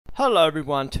Hello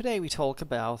everyone, today we talk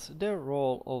about the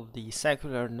role of the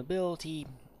secular nobility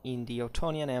in the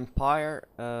Ottonian Empire.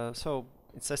 So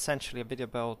it's essentially a video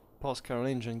about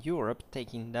post-Carolingian Europe,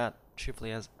 taking that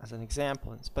chiefly as an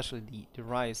example, and especially the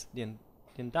rise, the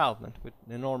endowment with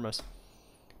enormous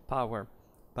power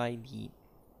by the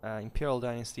imperial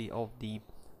dynasty of the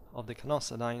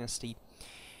Canossa dynasty.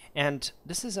 And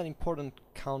this is an important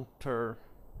counter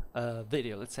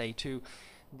video, let's say, to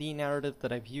the narrative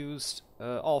that I've used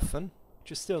often,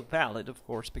 which is still valid, of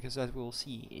course, because as we'll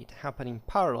see, it happened in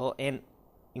parallel and,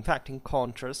 in fact, in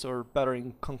contrast, or better,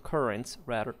 in concurrence,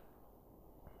 rather,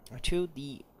 to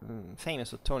the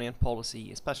famous Ottonian policy,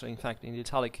 especially, in fact, in the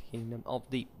Italic kingdom, of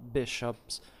the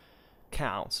bishops'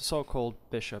 counts, so-called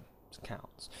bishops'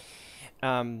 counts.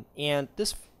 And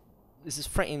this is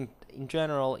framed in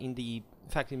general in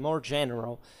fact, in more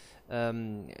general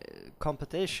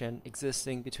competition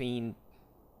existing between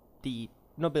the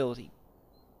nobility,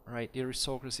 right, the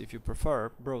aristocracy, if you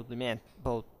prefer, broadly meant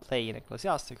both lay and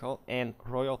ecclesiastical, and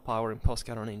royal power in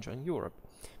post-Carolingian Europe,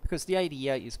 because the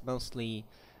idea is mostly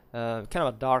kind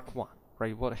of a dark one,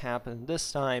 right? What happened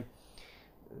this time,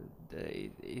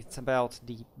 it's about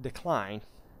the decline,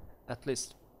 at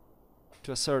least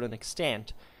to a certain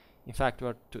extent, in fact,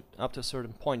 up to a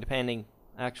certain point, depending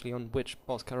actually on which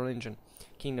post-Carolingian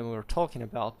kingdom we're talking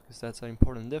about, because that's an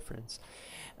important difference,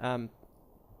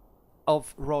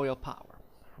 of royal power,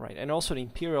 right, and also the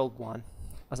imperial one,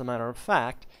 as a matter of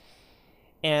fact,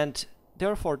 and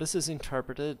therefore this is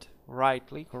interpreted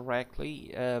rightly,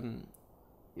 correctly,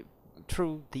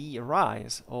 through the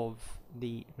rise of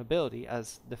the nobility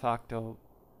as de facto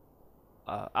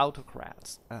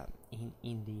autocrats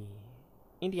in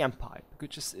the empire,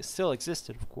 which still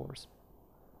existed, of course,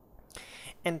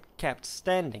 and kept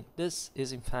standing. This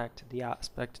is in fact the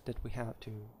aspect that we have to,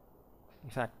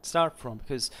 in fact, start from,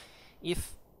 because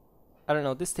if, I don't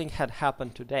know, this thing had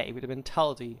happened today with the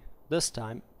mentality this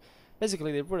time,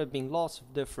 basically there would have been lots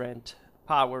of different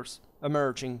powers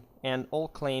emerging and all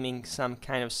claiming some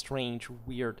kind of strange,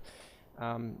 weird,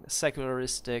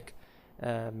 secularistic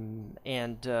and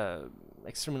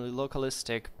extremely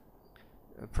localistic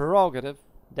prerogative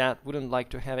that wouldn't like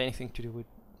to have anything to do with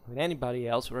anybody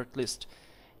else, or at least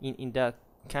in that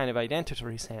kind of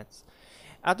identitary sense.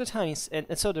 At the time,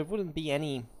 and so there wouldn't be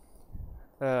any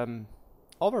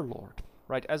overlord,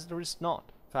 right, as there is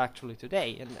not factually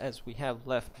today, and as we have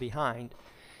left behind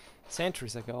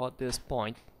centuries ago at this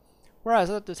point, whereas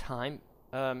at the time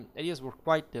ideas were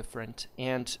quite different,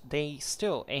 and they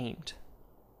still aimed,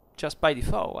 just by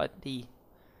default, at the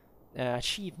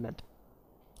achievement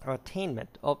or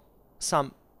attainment of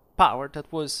some power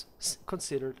that was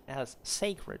considered as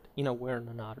sacred in a way or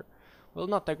another. We'll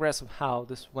not digress of how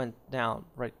this went down,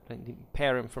 right, in the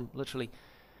imperium, from literally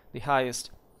the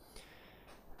highest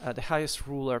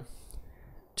ruler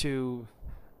to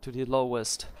the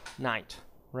lowest knight,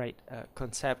 right,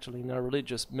 conceptually in a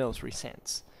religious military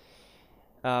sense.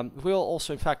 We'll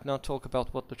also, in fact, not talk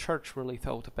about what the church really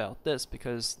thought about this,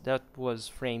 because that was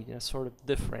framed in a sort of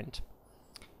different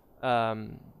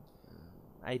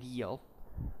ideal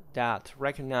that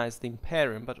recognized the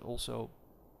imperium, but also,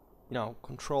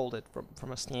 controlled it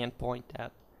from a standpoint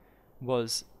that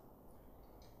was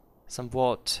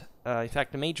somewhat, in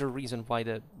fact, the major reason why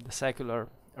the secular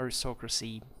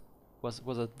aristocracy was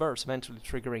adverse, eventually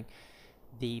triggering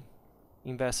the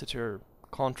investiture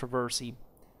controversy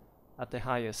at the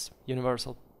highest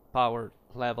universal power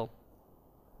level.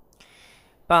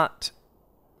 But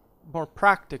more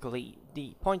practically,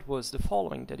 the point was the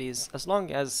following: that is, as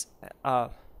long as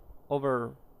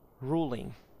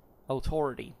overruling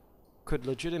authority could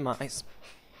legitimize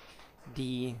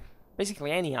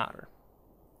basically any other,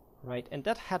 right, and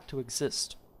that had to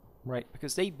exist, right,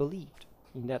 because they believed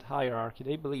in that hierarchy,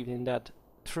 they believed in that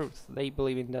truth, they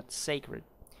believed in that sacred,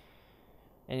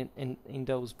 and in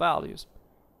those values,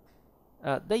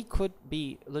 they could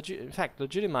be in fact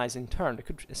legitimized in turn. They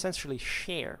could essentially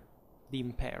share the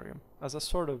imperium as a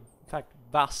sort of, in fact,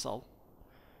 vassal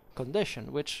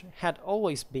condition, which had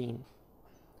always been,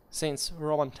 since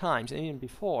Roman times and even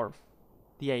before,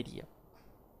 the idea.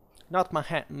 Not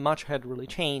much had really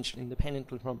changed,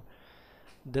 independently from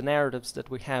the narratives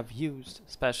that we have used,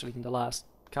 especially in the last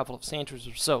couple of centuries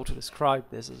or so, to describe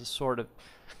this as a sort of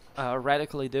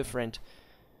radically different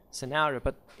scenario,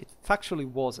 but it factually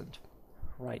wasn't,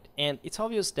 right? And it's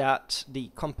obvious that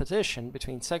the competition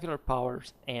between secular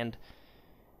powers and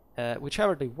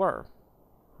whichever they were,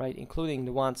 right, including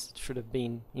the ones that should have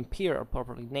been imperial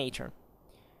properly in nature,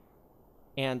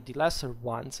 and the lesser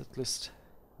ones, at least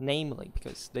namely,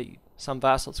 because some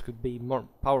vassals could be more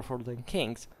powerful than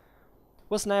kings,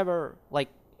 was never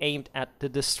aimed at the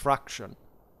destruction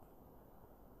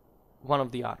one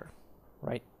of the other,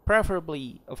 right?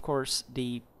 Preferably, of course,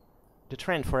 the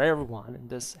trend for everyone, and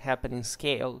this happened in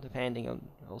scale, depending on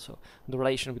also the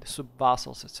relation with the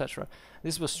sub-vassals, etc.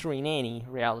 This was true in any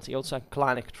reality, also a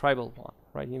clanic tribal one,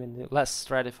 right? Even the less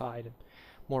stratified and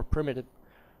more primitive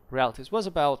realities was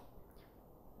about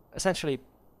essentially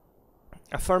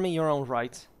affirming your own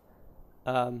rights,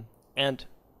 and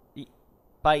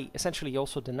by essentially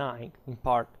also denying, in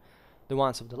part, the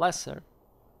ones of the lesser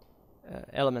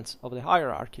elements of the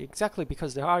hierarchy, exactly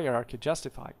because the hierarchy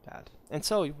justified that. And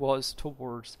so it was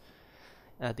towards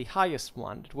the highest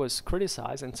one that was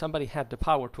criticized, and somebody had the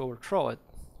power to overthrow it,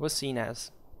 was seen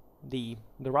as the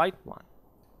right one,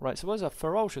 right? So it was a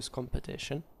ferocious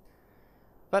competition,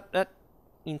 but that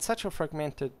in such a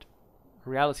fragmented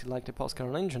reality like the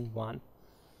post-Carolingian one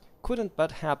couldn't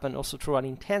but happen also through an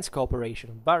intense cooperation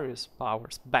of various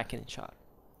powers backing each other.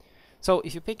 So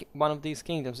if you pick one of these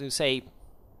kingdoms, you say,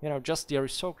 you know, just the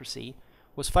aristocracy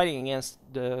was fighting against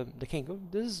the king.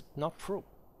 This is not true.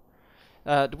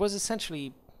 There was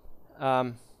essentially,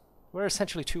 were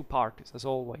essentially two parties, as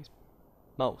always,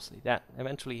 mostly, that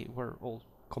eventually were all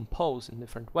composed in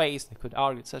different ways. They could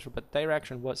argue, etc., but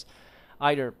direction was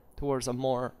either towards a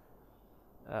more,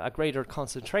 a greater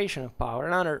concentration of power,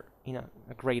 another, you know,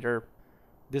 a greater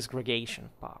disgregation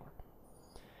of power.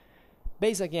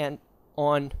 Based again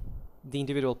on the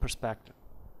individual perspective.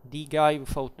 The guy who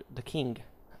fought the king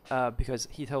because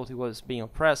he thought he was being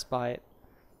oppressed by it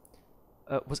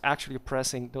was actually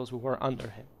oppressing those who were under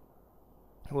him.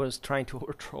 He was trying to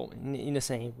overthrow in the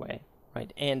same way,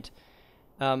 right? And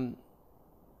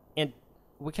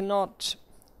we cannot,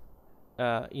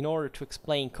 in order to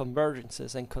explain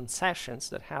convergences and concessions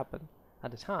that happened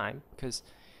at the time, because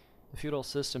the feudal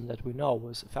system that we know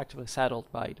was effectively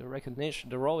settled by the recognition,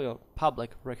 the royal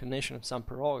public recognition of some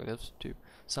prerogatives to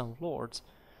some lords.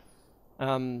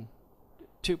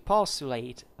 To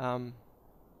postulate,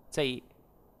 say,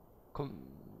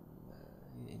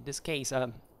 in this case,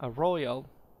 a royal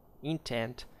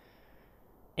intent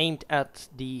aimed at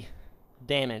the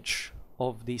damage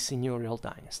of the seigneurial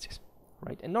dynasties,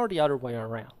 right? And nor the other way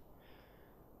around.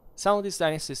 Some of these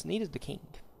dynasties needed the king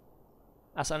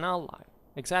as an ally,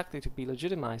 exactly to be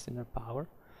legitimized in their power.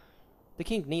 The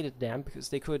king needed them because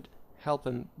they could help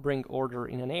him bring order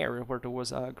in an area where there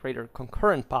was a greater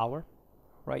concurrent power,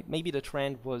 right? Maybe the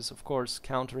trend was, of course,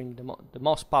 countering the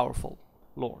most powerful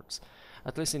lords,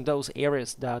 at least in those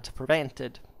areas that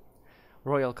prevented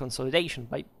royal consolidation,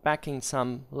 by backing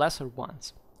some lesser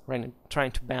ones, right, and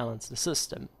trying to balance the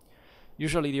system.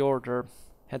 Usually the order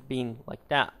had been like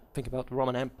that. Think about the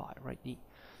Roman Empire, right?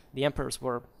 The emperors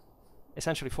were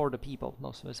essentially for the people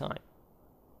most of the time.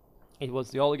 It was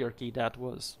the oligarchy that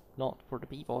was not for the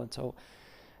people, and so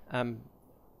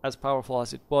as powerful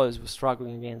as it was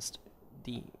struggling against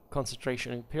the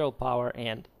concentration of imperial power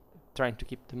and trying to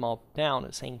keep the mob down at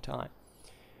the same time.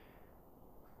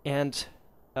 And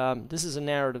this is a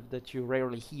narrative that you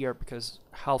rarely hear, because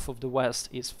half of the West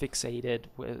is fixated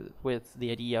with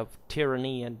the idea of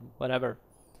tyranny and whatever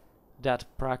that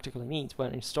practically means,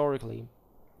 when historically,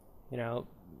 you know,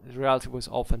 the reality was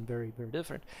often very, very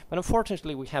different. But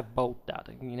unfortunately, we have both that,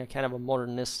 you know, kind of a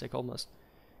modernistic, almost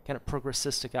kind of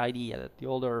progressistic idea that the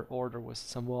older order was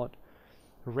somewhat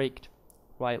rigged.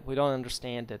 Right? We don't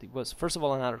understand that it was, first of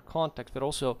all, another context, but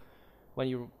also when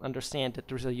you understand that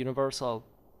there's a universal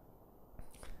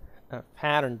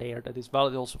pattern there that is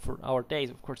valid also for our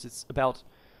days. Of course, it's about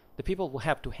the people will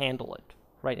have to handle it,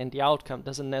 right? And the outcome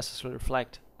doesn't necessarily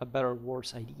reflect a better or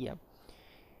worse idea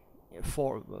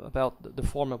about the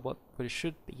form of what it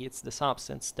should be. It's the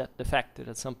substance that defected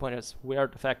at some point, as we are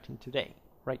defecting today,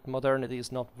 right? Modernity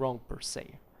is not wrong per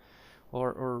se,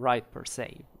 or right per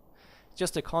se. It's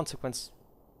just a consequence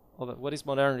of it. What is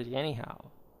modernity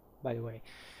anyhow, by the way?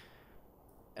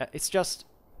 It's just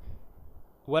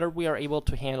whether we are able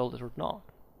to handle it or not.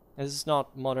 And this is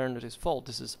not modernity's fault,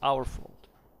 this is our fault.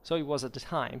 So it was at the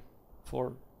time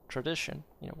for tradition,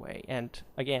 in a way. And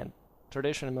again,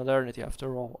 tradition and modernity,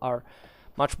 after all, are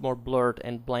much more blurred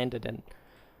and blended and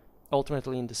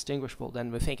ultimately indistinguishable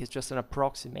than we think. It's just an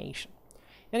approximation.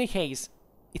 In any case,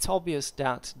 it's obvious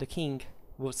that the king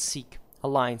would seek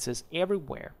alliances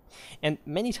everywhere, and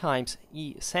many times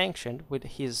he sanctioned with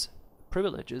his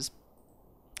privileges,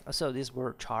 so these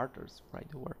were charters, right?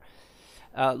 They were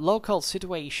local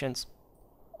situations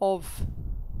of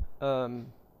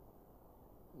in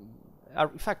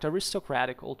fact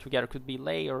aristocratic altogether, could be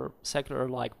lay or secular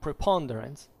like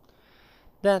preponderance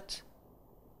that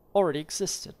already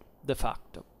existed de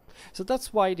facto. So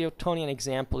that's why the Ottonian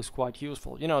example is quite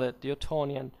useful. You know that the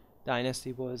Ottonian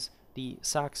dynasty was the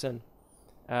Saxon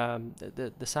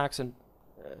the Saxon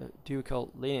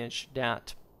ducal lineage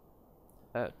that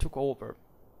took over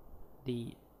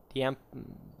the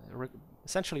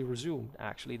essentially resumed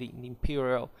actually the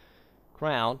imperial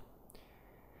crown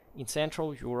in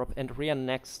Central Europe and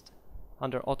re-annexed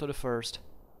under Otto I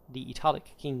the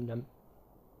Italic kingdom,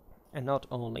 and not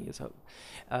only so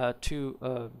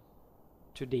to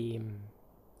the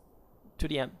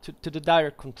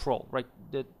direct control, right?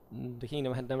 The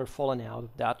kingdom had never fallen out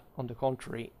of that. On the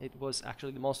contrary, it was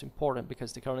actually the most important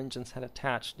because the Carolingians had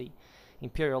attached the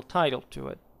imperial title to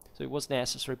it, so it was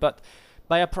necessary. But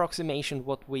by approximation,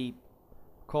 what we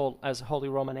call as Holy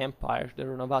Roman Empire, the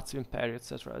Renovatio Imperii,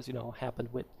 etc., as you know, happened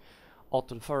with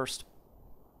Otto I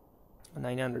in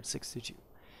 962.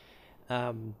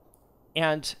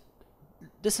 And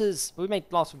this is, we made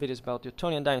lots of videos about the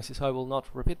Ottonian dynasty, so I will not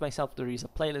repeat myself. There is a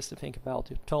playlist to think about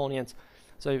the Ottonians,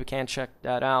 so you can check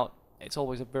that out. It's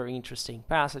always a very interesting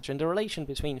passage, and the relation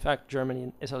between, in fact, Germany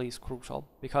and Italy is crucial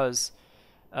because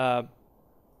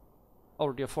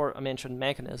or the aforementioned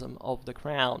mechanism of the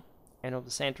crown and of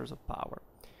the centers of power.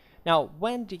 Now,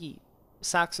 when the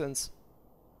Saxons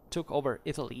took over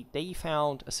Italy, they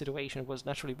found a situation that was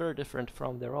naturally very different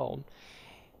from their own,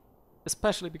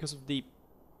 especially because of the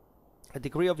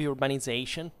degree of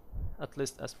urbanization, at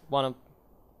least as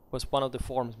was one of the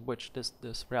forms in which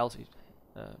this reality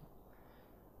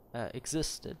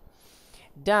existed,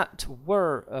 that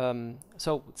were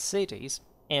so cities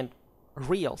and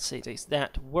real cities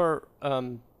that were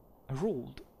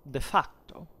ruled de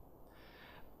facto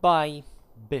by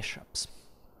bishops,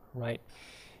 right?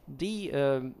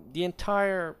 The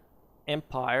entire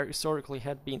empire historically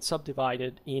had been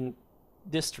subdivided in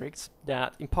districts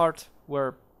that in part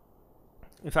were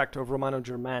in fact of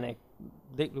Romano-Germanic.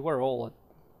 They were all,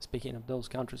 speaking of those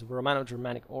countries, of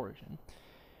Romano-Germanic origin,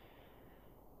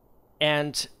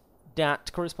 and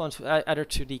that corresponds either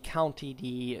to the county,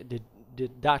 the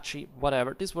duchy,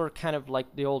 whatever. These were kind of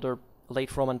like the older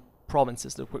late Roman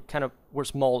provinces that were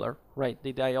smaller, right?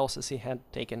 The diocese had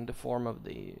taken the form of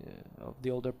the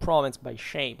older province by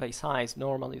shape, by size,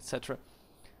 normally, etc.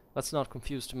 Let's not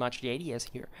confuse too much the ideas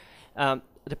here.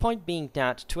 The point being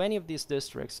that to any of these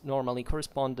districts normally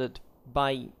corresponded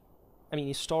by,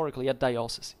 historically, a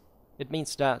diocese. It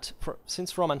means that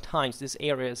since Roman times, these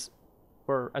areas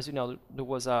were, as you know, there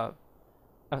was a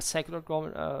secular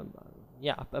government,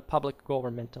 a public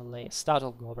government, a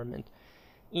statal government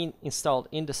installed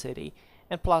in the city,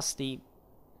 and plus the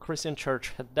Christian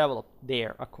church had developed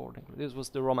there accordingly. This was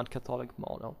the Roman Catholic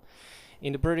model.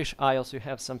 In the British Isles, you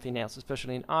have something else,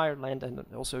 especially in Ireland, and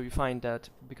also you find that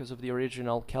because of the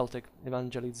original Celtic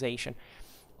evangelization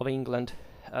of England,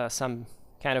 some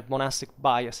kind of monastic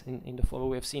bias in the flow.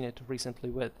 We have seen it recently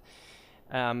with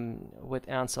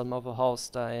Anselm of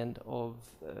Aosta and of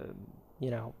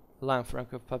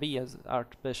Lanfranc of Pavia as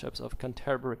archbishops of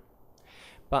Canterbury.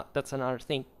 But that's another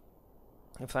thing.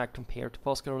 In fact, compared to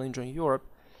post-Carolingian Europe,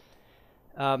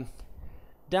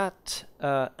 that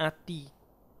at the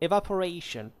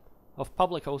evaporation of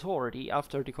public authority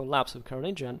after the collapse of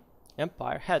Carolingian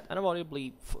Empire had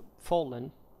unavoidably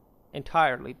fallen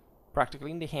entirely,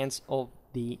 practically, in the hands of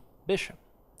the bishop.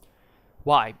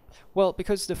 Why? Well,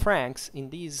 because the Franks in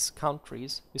these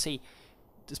countries, you see,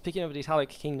 speaking of the Italic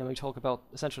kingdom, we talk about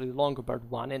essentially the Longobard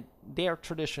one, and there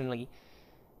traditionally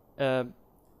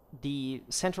the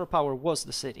central power was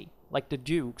the city. Like the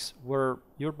dukes were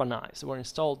urbanized, they were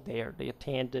installed there, they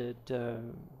attended the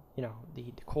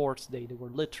courts, they were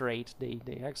literate, they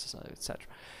exercised, etc.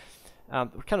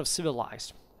 Were kind of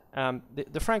civilized.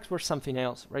 The Franks were something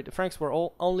else, right? The Franks were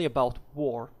only about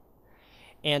war,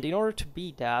 and in order to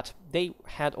be that, they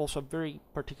had also a very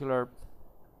particular,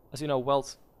 as you know,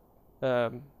 wealth,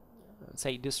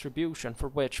 say, distribution, for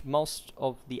which most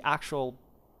of the actual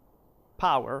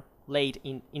power laid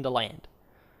in the land.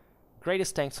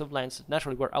 Greatest tanks of lands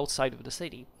naturally were outside of the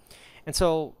city, and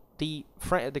so the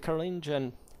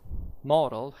Carolingian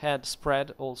model had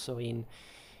spread also in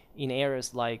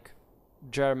areas like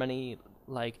Germany,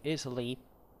 like Italy.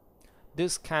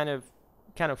 This kind of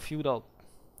feudal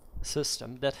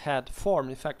system that had formed,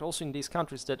 in fact, also in these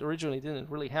countries that originally didn't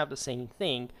really have the same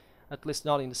thing, at least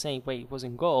not in the same way it was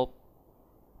in Gaul,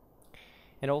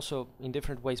 and also in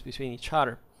different ways between each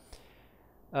other.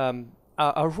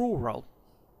 A rural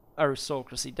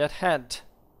aristocracy that had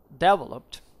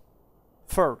developed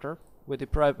further with the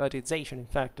privatization, in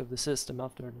fact, of the system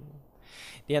after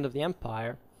the end of the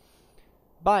empire,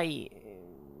 by,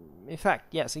 in fact,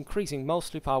 yes, increasing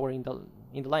mostly power in the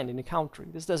land, in the country.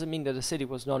 This doesn't mean that the city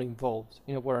was not involved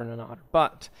in a way or another,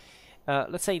 but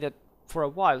let's say that for a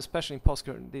while, especially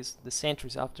in the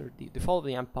centuries after the fall of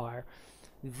the empire,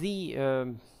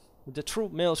 the the true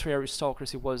military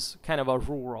aristocracy was kind of a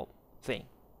rural thing.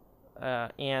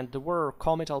 And there were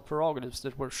comital prerogatives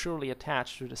that were surely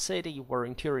attached to the city, where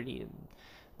in theory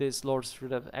these lords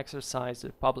should have exercised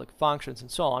their public functions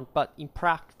and so on, but in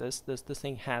practice this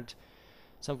thing had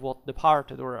somewhat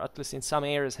departed, or at least in some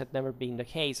areas had never been the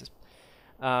case,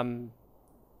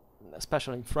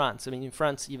 especially in France. I mean, in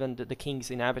France, even the kings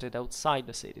inhabited outside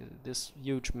the city, these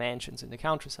huge mansions in the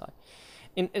countryside.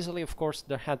 In Italy, of course,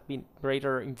 there had been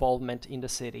greater involvement in the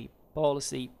city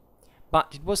policy,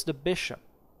 but it was the bishop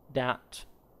that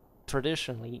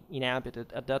traditionally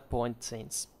inhabited at that point,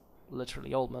 since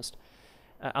literally almost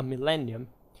a millennium,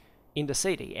 in the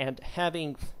city, and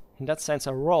having in that sense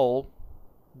a role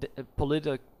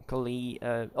politically,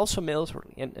 also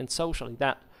militarily and socially,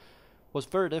 that was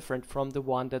very different from the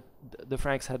one that the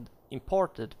Franks had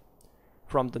imported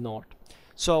from the north.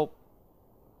 So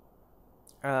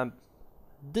when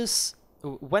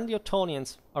the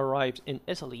Ottonians arrived in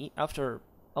Italy after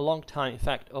a long time, in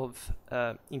fact, of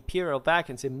imperial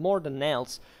vacancy, more than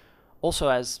else, also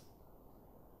as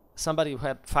somebody who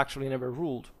had factually never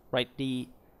ruled, right? The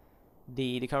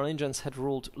Carolingians had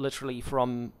ruled literally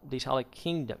from the Italic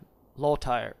kingdom.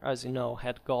 Lothair, as you know,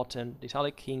 had gotten the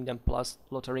Italic kingdom plus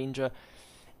Lotharingia,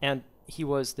 and he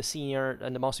was the senior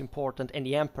and the most important, and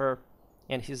the emperor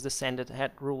and his descendant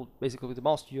had ruled basically with the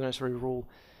most unitary rule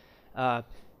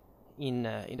in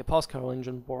the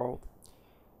post-Carolingian world.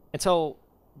 And so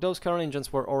those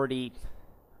Carolingians were already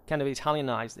kind of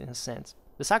Italianized in a sense.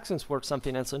 The Saxons were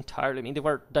something else entirely. I mean, they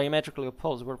were diametrically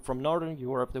opposed. They were from Northern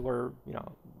Europe. They were,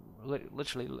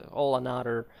 literally all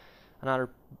another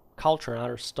culture,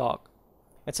 another stock.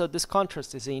 And so this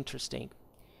contrast is interesting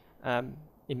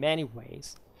in many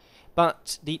ways.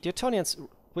 But the Ottonians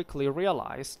quickly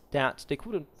realized that they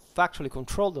couldn't factually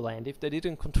control the land if they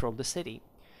didn't control the city.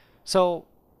 So,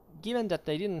 given that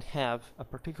they didn't have a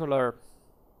particular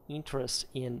interest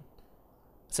in,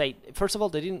 say, first of all,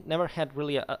 they never had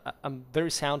really a very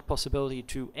sound possibility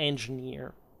to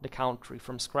engineer the country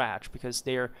from scratch, because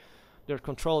their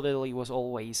control of Italy was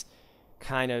always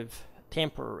kind of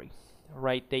temporary,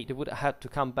 right? They would have had to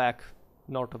come back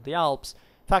north of the Alps.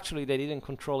 Factually, they didn't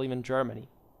control even Germany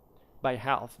by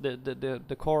half.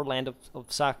 The core land of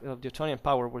the Ottonian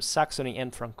power was Saxony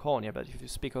and Franconia, but if you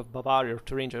speak of Bavaria or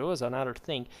Thuringia, it was another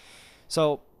thing.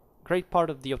 So, great part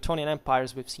of the Ottonian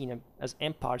empires we've seen as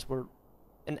empires were,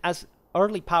 and as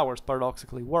early powers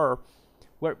paradoxically were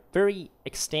very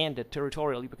extended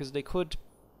territorially, because they could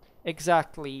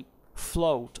exactly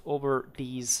float over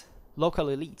these local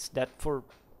elites that for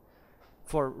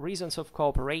reasons of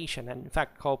cooperation and in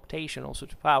fact cooptation also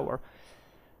to power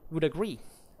would agree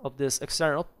of this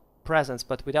external presence,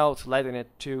 but without letting it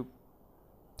to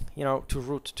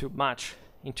root too much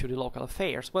into the local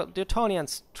affairs. Well, the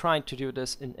Ottonians tried to do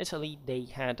this in Italy. They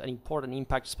had an important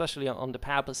impact, especially on the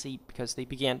papacy, because they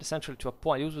began essentially to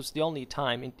appoint. It was the only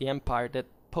time in the empire that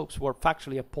popes were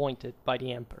factually appointed by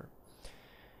the emperor.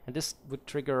 And this would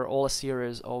trigger all a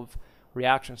series of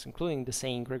reactions, including the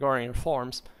St. Gregorian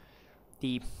reforms.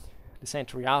 The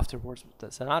century afterwards,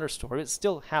 that's another story. It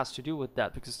still has to do with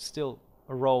that, because still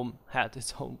Rome had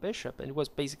its own bishop, and it was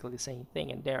basically the same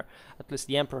thing, and there at least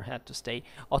the emperor had to stay.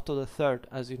 Otto III,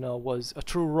 as you know, was a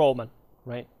true Roman,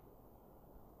 right?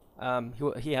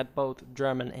 He had both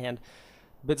German and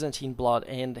Byzantine blood,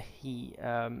 and he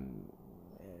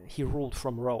ruled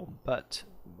from Rome, but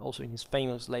also in his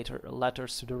famous later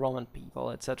letters to the Roman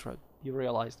people, etc., you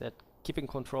realize that keeping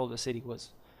control of the city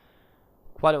was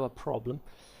quite of a problem.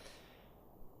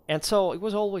 And so it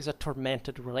was always a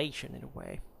tormented relation in a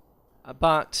way.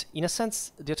 But in a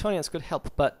sense, the Ottonians could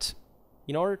help, but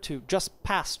in order to just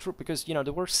pass through, because,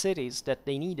 there were cities that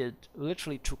they needed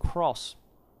literally to cross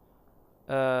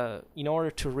in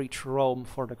order to reach Rome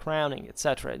for the crowning,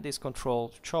 etc. This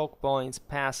controlled choke points,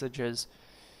 passages,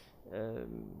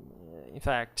 in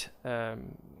fact,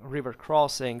 river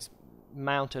crossings,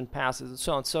 mountain passes, and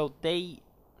so on. So they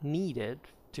needed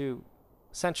to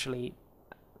essentially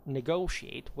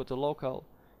negotiate with the local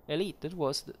elite that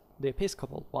was the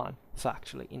episcopal one,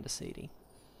 factually, in the city.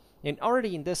 And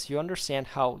already in this you understand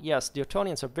how, yes, the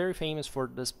Ottonians are very famous for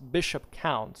this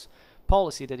bishop-counts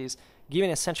policy that is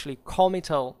giving essentially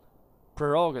comital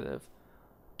prerogative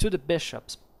to the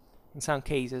bishops, in some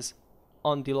cases,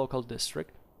 on the local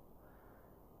district.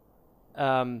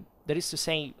 That is to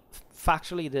say,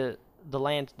 factually, the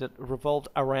land that revolved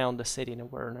around the city in a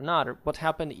way or another. What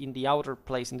happened in the outer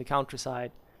place, in the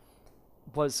countryside,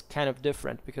 was kind of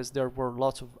different, because there were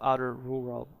lots of other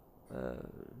rural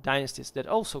dynasties that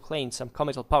also claimed some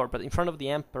comital power, but in front of the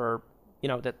emperor,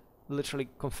 that literally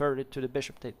conferred it to the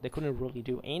bishop. They couldn't really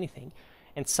do anything,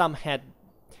 and some had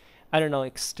I don't know,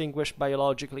 extinguished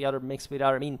biologically, other mixed with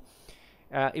other. I mean,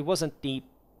 it wasn't the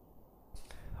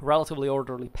relatively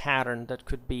orderly pattern that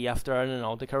could be after, I don't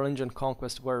know, the Carolingian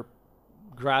conquest, where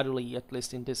gradually, at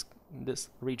least in this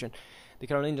region, the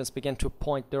Carolingians began to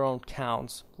appoint their own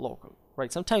counts locally,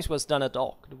 right? Sometimes it was done ad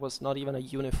hoc. It was not even a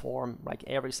uniform, like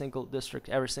every single district,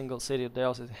 every single city of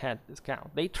diocese had this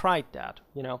count. They tried that,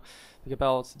 you know, think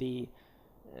about the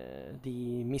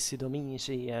Missi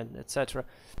Dominici and etc.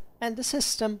 And the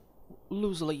system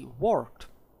loosely worked,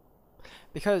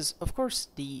 because of course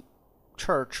the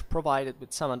church provided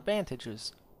with some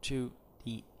advantages to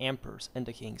the emperors and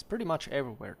the kings pretty much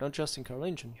everywhere, not just in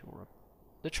Carolingian Europe.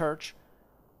 The church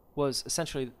was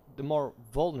essentially the more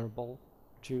vulnerable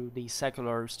to the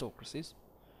secular aristocracies,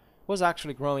 was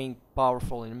actually growing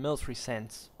powerful in a military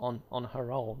sense on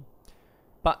her own.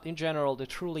 But in general, the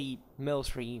truly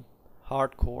military,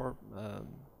 hardcore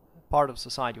part of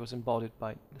society was embodied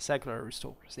by the secular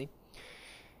aristocracy.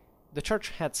 The church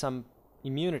had some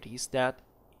immunities that,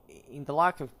 in the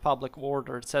lack of public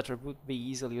order, etc., would be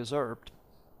easily usurped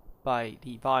by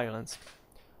the violence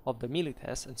of the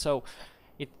milites, and so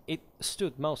it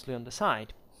stood mostly on the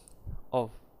side of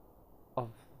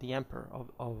the emperor,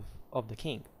 of the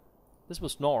king. This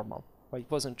was normal, right?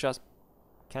 It wasn't just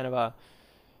it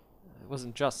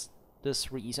wasn't just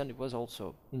this reason. It was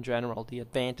also, in general, the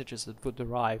advantages that would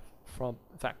derive from,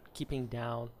 in fact, keeping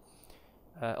down,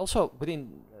 also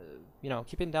within,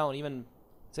 keeping down, even,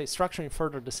 say, structuring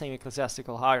further the same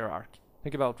ecclesiastical hierarchy.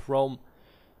 Think about Rome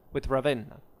with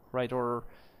Ravenna, right? Or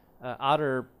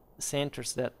other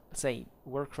centers that, say,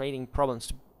 were creating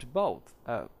problems to both.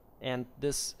 And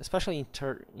this, especially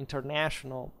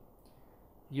international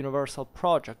universal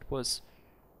project, was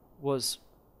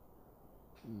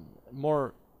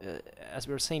more, as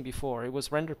we were saying before, it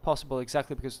was rendered possible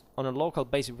exactly because on a local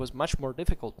basis it was much more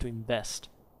difficult to invest,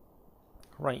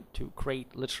 right? To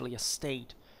create literally a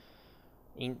state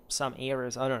in some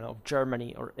areas, I don't know,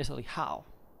 Germany or Italy. How?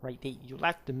 Right? You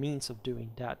lacked the means of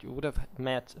doing that. You would have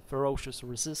met ferocious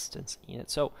resistance in it.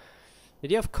 So the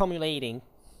idea of accumulating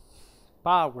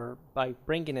power by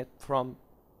bringing it from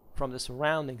the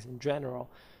surroundings in general,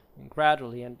 and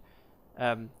gradually, and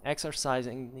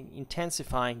exercising,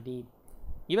 intensifying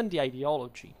even the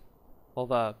ideology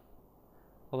of a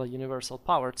universal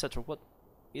power, etc.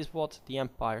 What the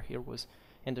empire here was,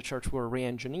 and the church were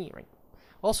re-engineering.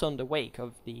 Also in the wake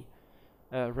of the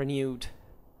renewed,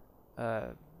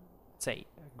 say,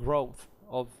 growth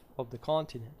of the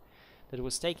continent that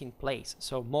was taking place.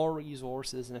 So more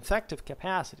resources and effective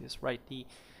capacities, right? Think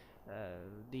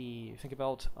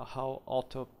about how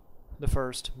Otto the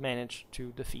First managed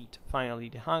to defeat finally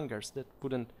the Hungars that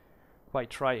wouldn't quite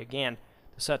try again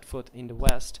to set foot in the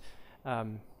West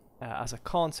as a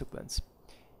consequence.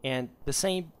 And the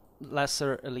same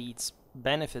lesser elites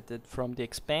benefited from the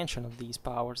expansion of these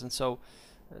powers, and so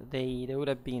they would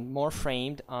have been more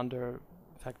framed under,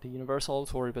 in fact, the universal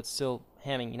authority, but still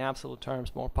having in absolute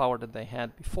terms more power than they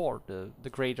had before, the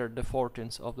greater the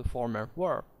fortunes of the former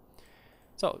were.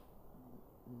 So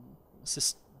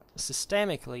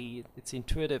systemically, it's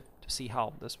intuitive to see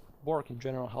how this would work in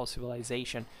general, how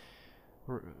civilization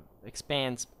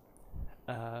expands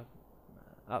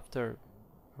after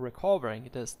recovering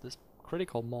this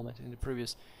critical moment in the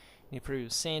previous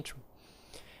century.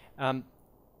 And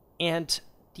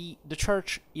the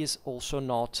church is also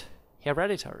not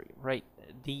hereditary, right?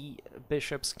 The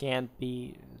bishops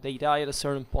they die at a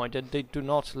certain point, and they do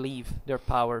not leave their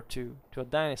power to a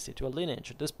dynasty, to a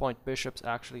lineage. At this point, bishops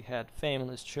actually had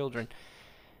families, children,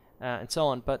 and so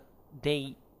on, but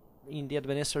in the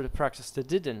administrative practice,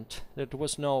 there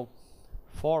was no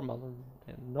formal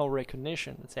and no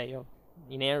recognition, let's say, of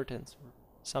inheritance or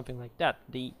something like that.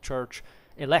 The church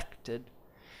elected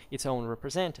its own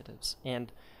representatives,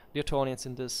 and the Ottonians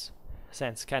in this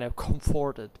sense kind of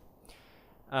comforted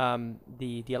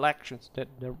the elections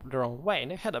their own way,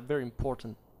 and they had a very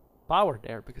important power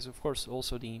there, because of course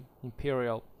also the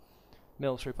imperial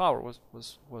military power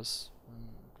was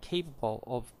capable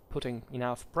of putting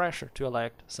enough pressure to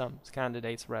elect some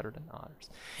candidates rather than others.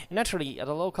 And naturally, at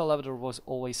a local level, there was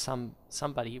always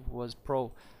somebody who was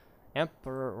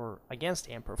pro-emperor or against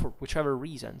the emperor for whichever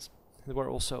reasons. They were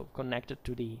also connected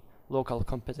to the local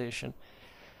competition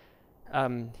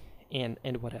and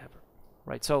whatever,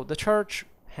 right? So the church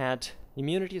had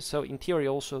immunity, so in theory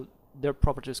also their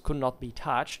properties could not be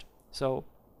touched, so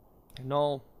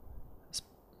no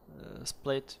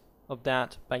split of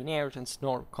that by inheritance,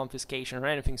 nor confiscation or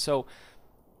anything. So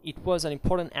it was an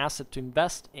important asset to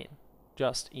invest in,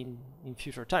 just in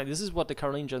future time. This is what the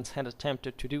Carolingians had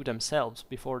attempted to do themselves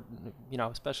before,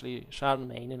 especially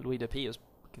Charlemagne and Louis the Pious.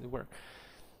 They were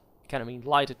kind of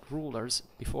enlightened rulers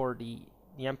before the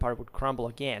empire would crumble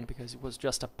again, because it was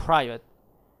just a private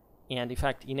and in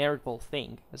fact inevitable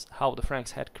thing, as how the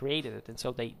Franks had created it. And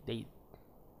so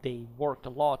they worked a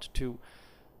lot to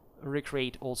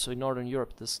recreate also in Northern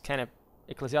Europe this kind of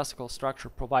ecclesiastical structure,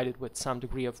 provided with some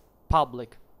degree of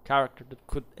public character that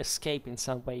could escape in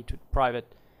some way to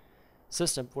private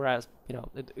system, whereas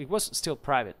it was still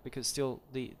private, because still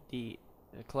the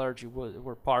clergy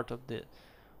were part of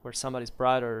were somebody's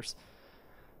brothers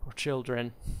or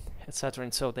children, etc.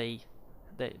 And so they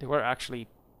were actually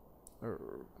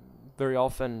very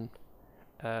often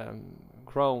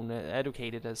grown,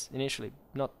 educated as initially,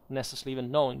 not necessarily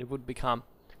even knowing they would become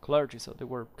clergy. So they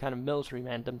were kind of military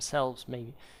men themselves,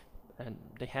 maybe, and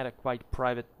they had a quite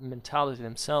private mentality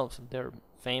themselves, and their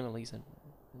families and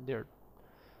their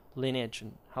lineage,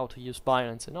 and how to use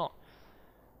violence and all.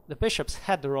 The bishops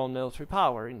had their own military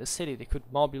power in the city. They could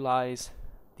mobilize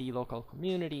the local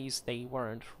communities. They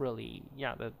weren't really,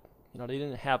 they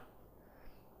didn't have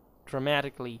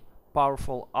dramatically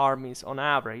powerful armies on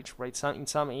average, right? In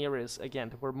some areas, again,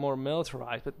 they were more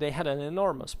militarized, but they had an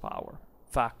enormous power,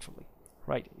 factually,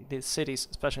 right? The cities,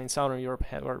 especially in Southern Europe,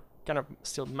 were kind of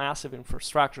still massive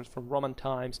infrastructures from Roman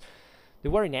times. They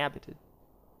were inhabited.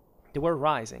 They were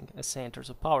rising as centers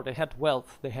of power. They had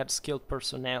wealth. They had skilled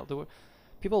personnel.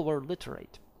 People were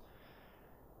literate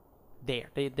there.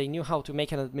 They knew how to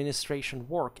make an administration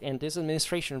work, and this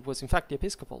administration was in fact the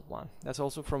episcopal one. That's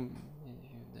also from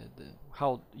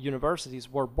how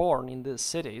universities were born in these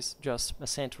cities just a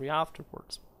century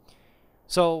afterwards.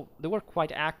 So they were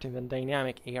quite active and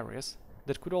dynamic areas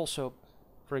that could also,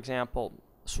 for example,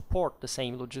 support the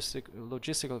same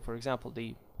logistical, for example,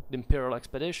 the imperial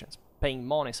expeditions, paying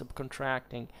money,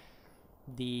 subcontracting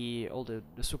all the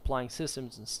supplying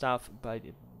systems and stuff by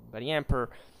the emperor.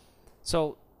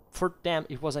 So for them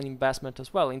it was an investment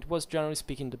as well, and it was, generally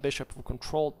speaking, the bishop who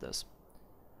controlled this.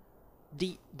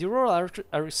 The rural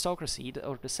aristocracy,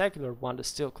 or the secular one that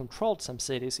still controlled some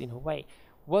cities in a way,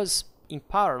 was in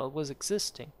parallel, was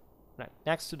existing right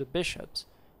next to the bishops,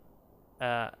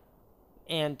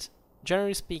 and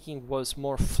generally speaking was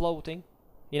more floating.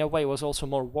 In a way, was also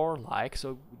more warlike,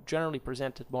 so generally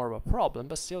presented more of a problem,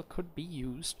 but still could be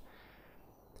used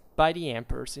by the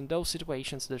emperors in those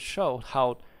situations that showed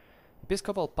how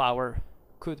episcopal power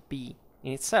could be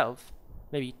in itself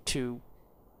maybe too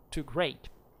great,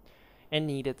 and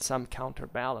needed some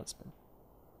counterbalancement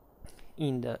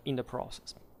in the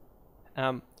process.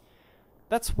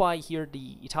 That's why here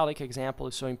the Italic example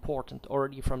is so important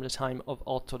already from the time of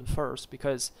Otto I,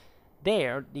 because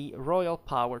there the royal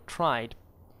power tried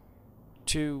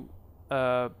to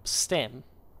stem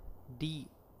the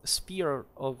sphere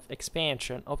of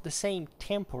expansion of the same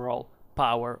temporal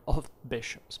power of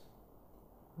bishops,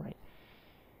 right?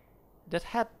 That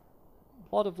had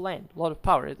a lot of land, a lot of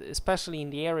power, especially in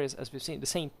the areas, as we've seen, the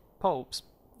same popes.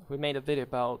 We made a video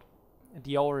about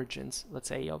the origins, let's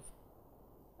say, of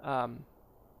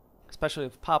especially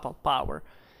of papal power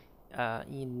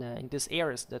in these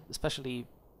areas, that especially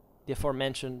the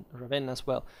aforementioned Ravenna as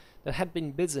well, that had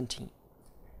been Byzantine.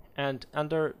 And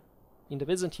in the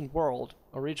Byzantine world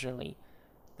originally,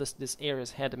 these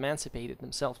areas had emancipated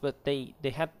themselves, but they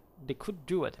could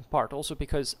do it in part also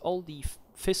because all the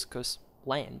fiscus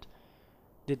land,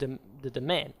 the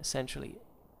demand essentially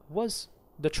was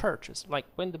the churches. Like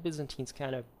when the Byzantines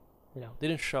kind of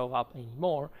didn't show up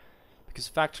anymore, because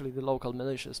factually the local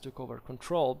militias took over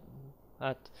control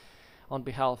on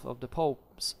behalf of the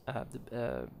popes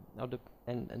and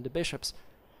the bishops.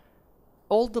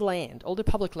 All the land, all the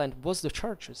public land was the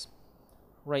churches,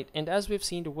 right? And as we've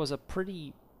seen, there was a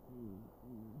pretty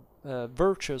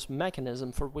virtuous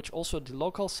mechanism for which also the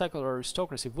local secular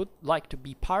aristocracy would like to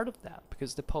be part of that,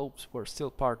 because the popes were still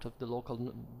part of the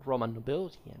local Roman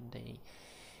nobility, and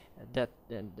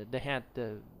they had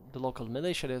the local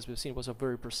militia, as we've seen, was a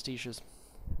very prestigious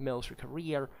military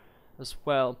career as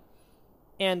well,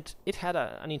 and it had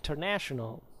an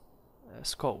international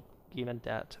scope, given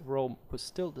that Rome was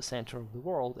still the center of the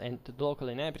world, and the local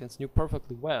inhabitants knew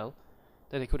perfectly well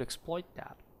that they could exploit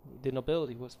that. The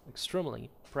nobility was extremely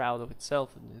proud of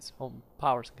itself and its own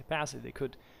powers and capacity. They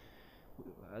could,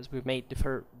 as we made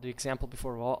the example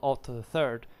before of Otto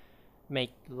III,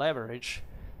 make leverage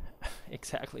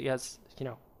exactly as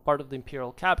part of the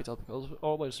imperial capital, because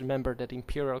always remember that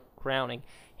imperial crowning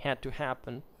had to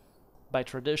happen by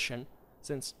tradition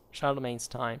since Charlemagne's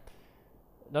time,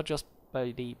 not just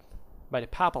by the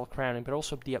papal crowning, but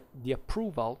also the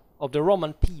approval of the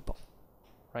Roman people,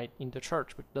 right, in the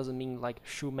church, which doesn't mean like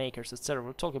shoemakers, etc.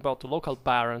 We're talking about the local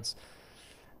barons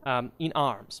in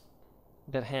arms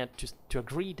that had to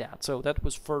agree that. So that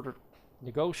was further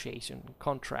negotiation,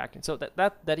 contract, and so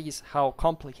that is how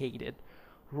complicated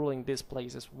ruling these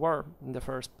places were in the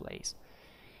first place.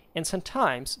 And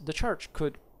sometimes the church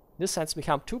could, in this sense,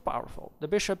 become too powerful. The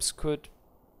bishops could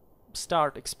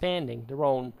start expanding their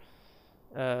own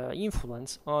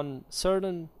influence on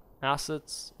certain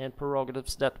assets and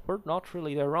prerogatives that were not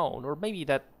really their own, or maybe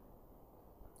that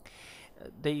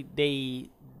they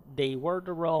were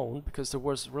their own because there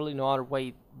was really no other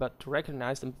way but to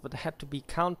recognize them, but they had to be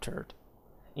countered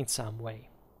in some way,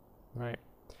 right?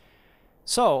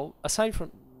 So, aside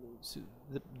from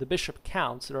the bishop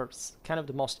counts, that are kind of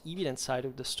the most evident side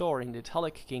of the story in the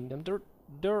Italic kingdom,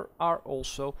 there are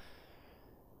also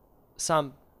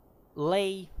some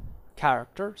lay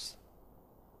characters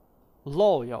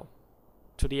loyal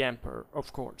to the emperor,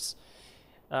 of course,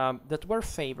 that were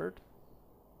favored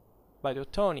by the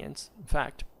Ottonians, in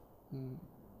fact,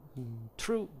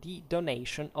 through the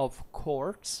donation of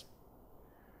courts,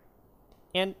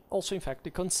 and also, in fact,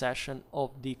 the concession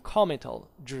of the comital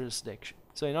jurisdiction.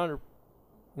 So, in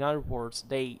other words,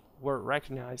 they were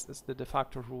recognized as the de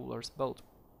facto rulers, both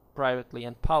privately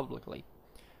and publicly,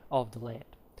 of the land.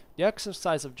 The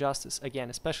exercise of justice, again,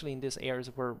 especially in these areas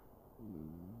where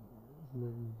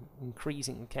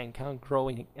increasing,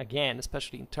 growing again,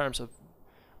 especially in terms of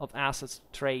assets,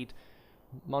 trade,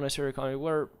 monetary economy,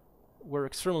 were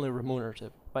extremely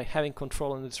remunerative. By having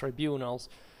control on the tribunals,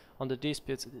 on the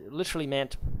disputes, it literally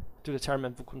meant to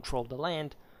determine who controlled the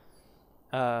land,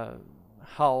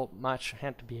 how much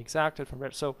had to be exacted from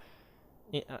it. So,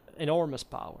 enormous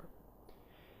power.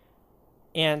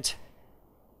 And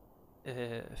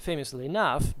famously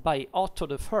enough, by Otto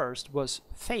I was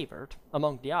favored,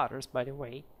 among the others, by the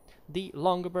way, the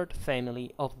Longobard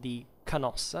family of the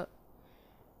Canossa,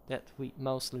 that we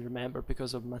mostly remember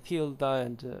because of Matilda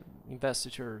and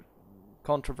investiture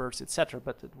controversy, etc.,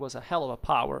 but it was a hell of a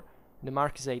power in the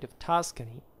Marquisate of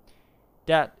Tuscany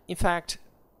that, in fact,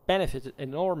 benefited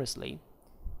enormously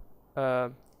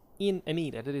in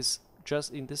Emilia, that is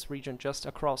just in this region just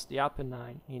across the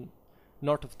Apennine in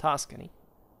north of Tuscany.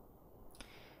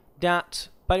 That,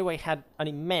 by the way, had an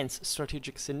immense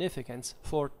strategic significance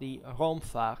for the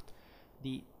Raumfahrt,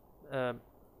 the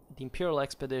imperial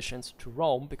expeditions to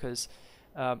Rome, because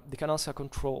the Canossa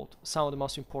controlled some of the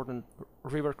most important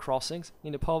river crossings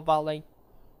in the Po Valley,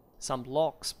 some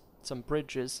locks, some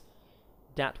bridges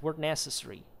that were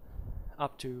necessary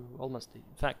up to almost, in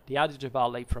fact, the Adige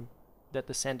Valley that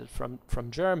descended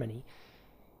from Germany,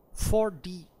 for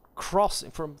the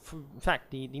crossing, in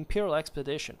fact, the imperial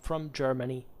expedition from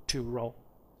Germany to Rome,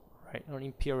 right, on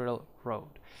imperial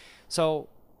road. So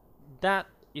that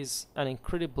is an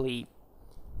incredibly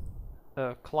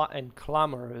and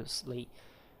clamorously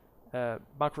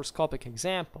macroscopic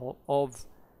example of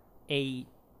a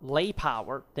lay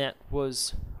power that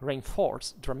was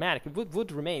reinforced dramatically. It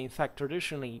would remain, in fact,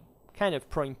 traditionally kind of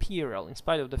pro-imperial, in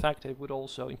spite of the fact that it would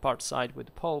also in part side with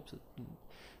the popes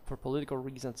for political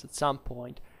reasons at some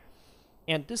point.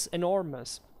 And this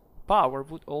enormous power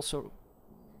would also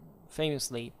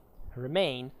famously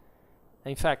remain,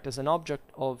 in fact, as an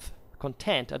object of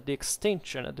content at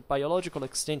the biological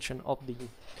extinction of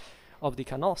the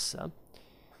Canossa,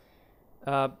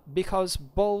 because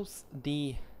both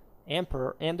the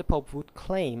emperor and the pope would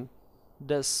claim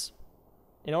this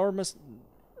enormous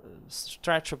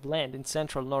stretch of land in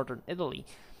central northern Italy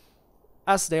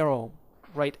as their own,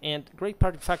 right? And great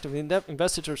part, in fact, of the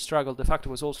investiture struggle, de facto,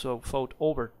 was also fought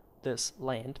over this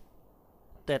land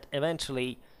that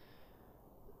eventually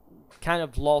kind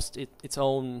of lost its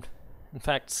own, in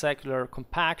fact, secular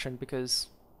compaction, because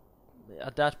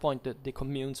at that point the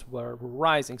communes were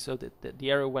rising, so that the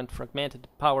area went fragmented, the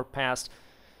power passed.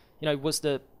 It was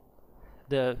the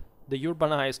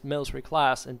urbanized military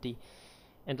class and the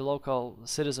local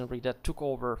citizenry that took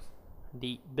over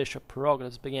the bishop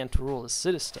prerogatives, began to rule as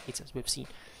city-states, as we've seen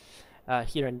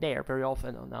here and there very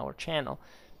often on our channel.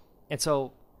 And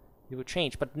so it would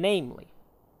change, but namely,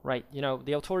 right,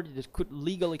 the authority that could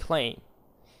legally claim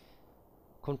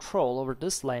control over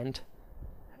this land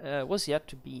was yet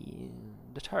to be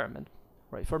determined,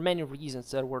 right, for many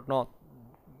reasons that were not,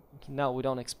 now we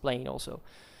don't explain. Also,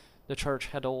 the church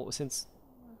had since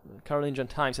Carolingian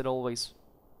times had always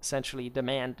essentially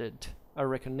demanded a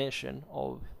recognition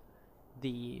of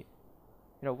the,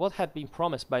 what had been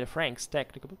promised by the Franks,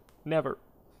 technically never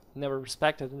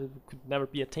respected, and it could never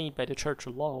be attained by the church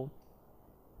alone,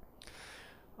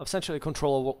 of essentially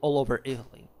control all over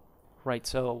Italy, right?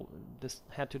 So this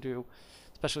had to do,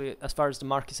 especially as far as the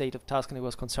Marquisate of Tuscany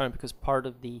was concerned, because part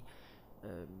of the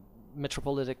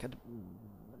metropolitan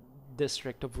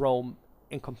district of Rome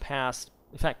encompassed,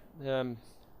 in fact,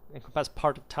 encompassed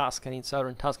part of Tuscany,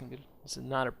 southern Tuscany. It's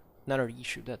another another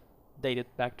issue that dated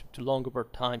back to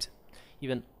Longobards times,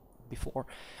 even before.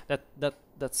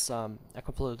 That's a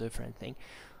completely different thing.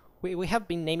 We have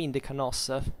been naming the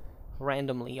Canossa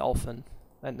randomly often,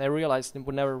 and I realized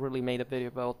we never really made a video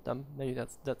about them. Maybe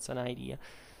that's an idea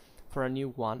for a new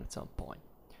one at some point.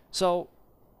 So,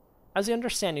 as you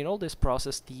understand, in all this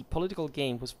process, the political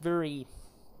game was very,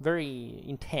 very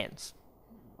intense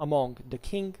among the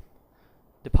king,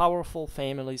 the powerful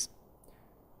families,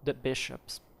 the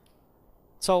bishops.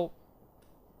 So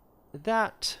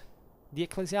that the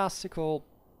ecclesiastical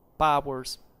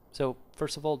powers, so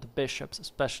first of all the bishops,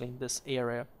 especially in this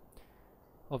area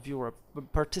of Europe,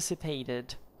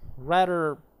 participated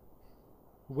rather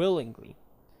willingly,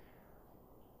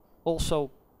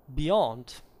 also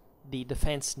beyond the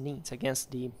defense needs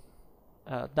against the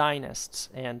dynasts,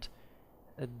 and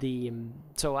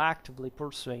so actively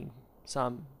pursuing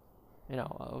some,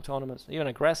 autonomous, even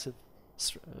aggressive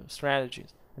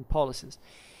strategies and policies,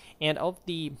 and of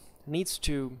the needs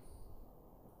to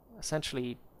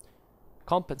essentially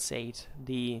compensate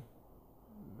the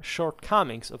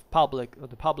shortcomings of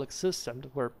the public system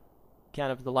that were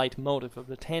kind of the leitmotif of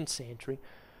the 10th century,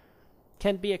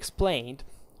 can be explained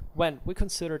when we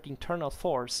consider the internal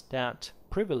force that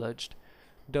privileged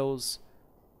those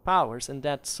powers and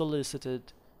that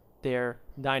solicited their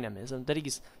dynamism. That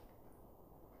is,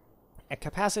 a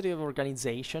capacity of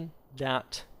organization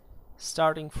that,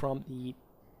 starting from the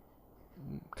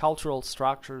cultural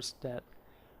structures that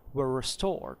were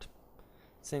restored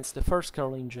since the first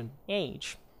Carolingian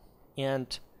age,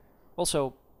 and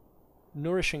also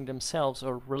nourishing themselves,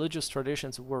 or religious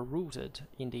traditions that were rooted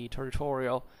in the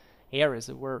territorial areas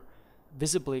that were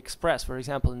visibly expressed, for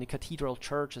example, in the cathedral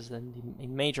churches and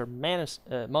in major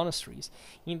monasteries,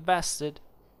 invested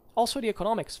also the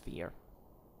economic sphere,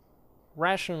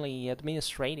 rationally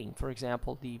administrating, for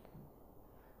example, the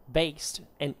based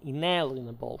and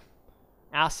inalienable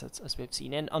assets, as we've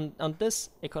seen. And on this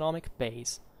economic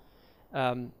base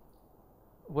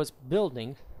was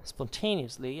building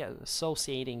spontaneously,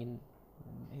 associating in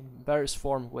various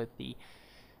forms with the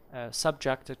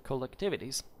subjected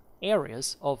collectivities,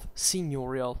 areas of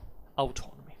seigneurial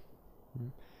autonomy.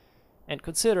 And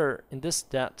consider in this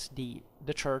that the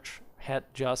church had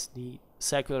just the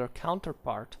secular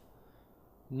counterpart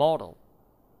model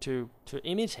to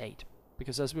imitate,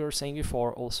 because as we were saying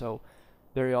before, also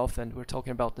very often we're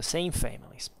talking about the same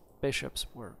families. Bishops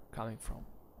were coming from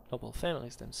noble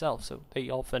families themselves, so they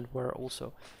often were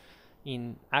also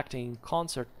acting in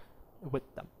concert with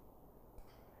them.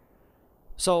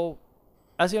 So,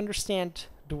 as you understand,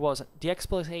 there was the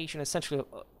exploitation essentially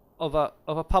of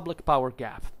a public power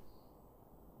gap.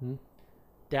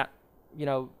 That,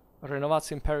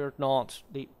 Renovatio Imperii or not,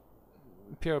 the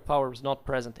imperial power was not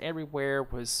present everywhere,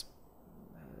 was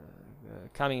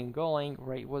coming and going,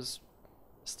 right? Was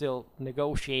still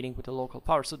negotiating with the local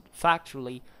power. So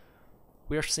factually,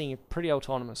 we are seeing pretty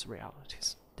autonomous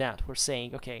realities. That we're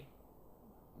saying, okay,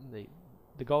 the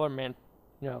government,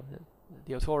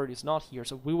 the authority is not here,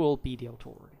 so we will be the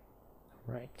authority,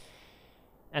 right?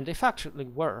 And they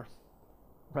factually were,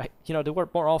 right? They were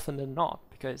more often than not,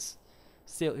 because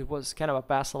still it was kind of a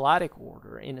basiletic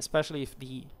order, and especially if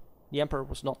the emperor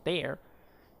was not there,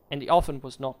 and he often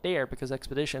was not there because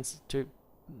expeditions to,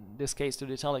 in this case, to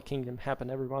the Italian kingdom happened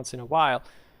every once in a while,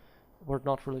 were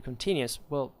not really continuous.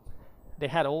 Well, they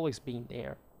had always been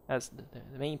there as the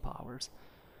main powers.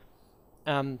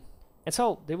 And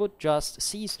so they would just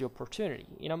seize the opportunity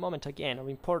in a moment, again, of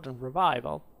important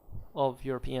revival of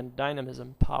European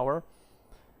dynamism power,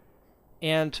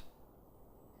 and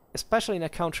especially in a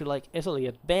country like Italy,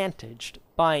 advantaged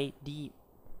by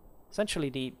essentially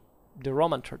the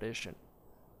Roman tradition.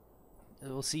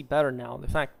 We'll see better now the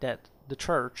fact that the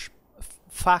church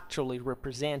factually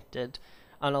represented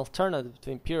an alternative to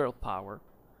imperial power,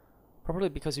 probably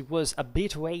because it was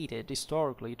habituated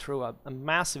historically through a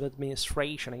massive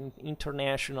administration and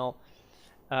international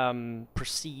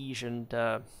prestige and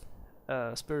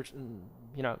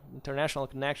international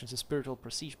connections and spiritual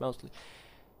prestige mostly.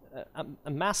 A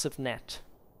massive net,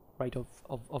 right,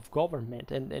 of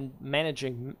government and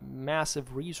managing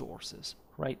massive resources,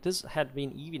 right? This had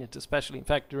been evident, especially, in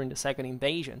fact, during the second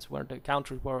invasions, where the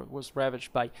country was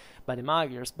ravaged by the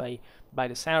Magyars, by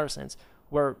the Saracens,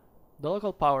 where the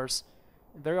local powers,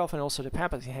 very often also the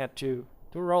papacy, had to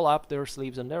roll up their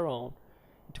sleeves on their own,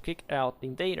 to kick out the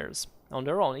invaders on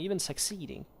their own, even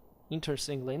succeeding,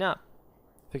 interestingly enough.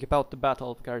 Think about the Battle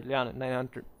of Garigliano in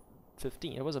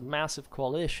 915. It was a massive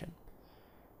coalition.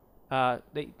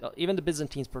 Even the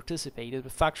Byzantines participated,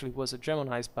 but factually was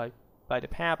hegemonized by the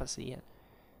papacy,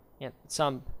 and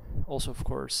some also, of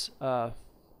course,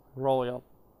 royal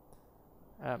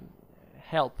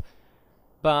help,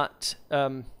 but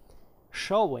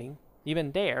showing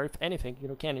even there, if anything,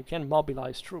 you can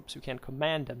mobilize troops, you can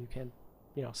command them, you can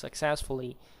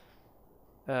successfully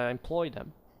employ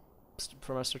them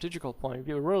from a strategical point of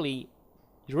view.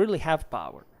 You really have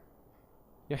power.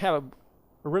 You have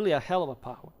really a hell of a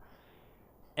power.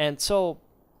 And so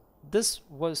this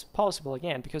was possible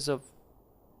again because of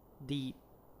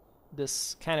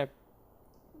this kind of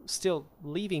still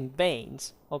leaving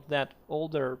veins of that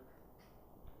older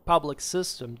public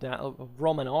system of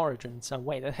Roman origin in some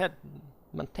way that had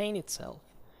maintained itself,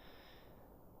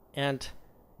 and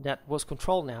that was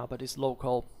controlled now by these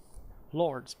local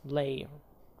lords, lay,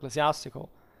 ecclesiastical,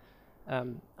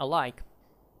 alike,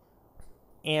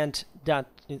 and that,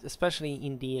 especially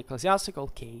in the ecclesiastical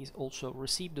case, also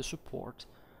received the support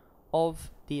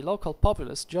of the local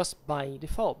populace just by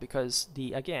default, because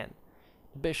the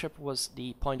bishop was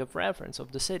the point of reference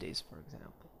of the cities, for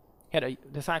example. Had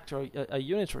de facto a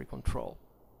unitary control,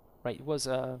 right? It was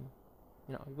it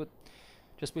would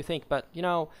just we think, but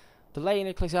the lay and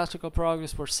ecclesiastical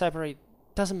progress were separate.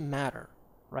 Doesn't matter,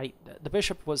 right? The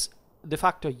bishop was de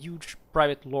facto a huge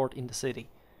private lord in the city,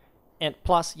 and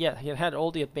plus, he had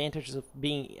all the advantages of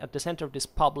being at the center of this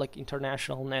public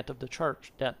international net of the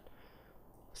church that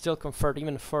still conferred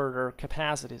even further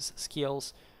capacities,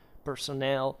 skills,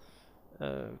 personnel,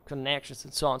 connections,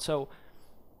 and so on. So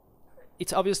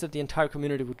it's obvious that the entire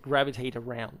community would gravitate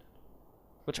around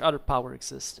which other power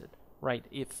existed, right?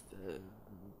 If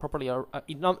properly,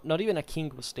 not even a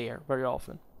king was there very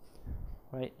often,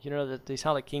 right? That the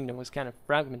Italic kingdom was kind of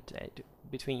fragmented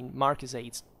between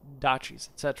marquisates, duchies,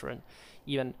 etc., and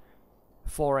even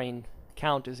foreign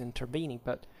counties intervening,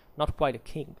 but not quite a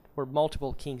king. There were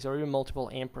multiple kings or even multiple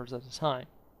emperors at the time.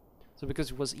 So because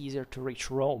it was easier to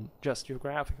reach Rome just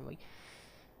geographically,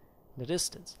 the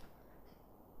distance.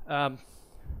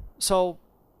 So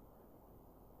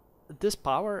this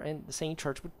power and the Saint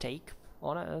Church would take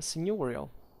on a seigneurial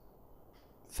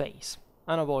phase,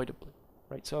 unavoidably,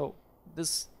 right? So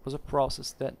this was a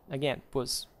process that, again,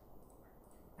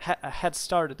 had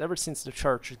started ever since the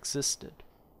Church existed,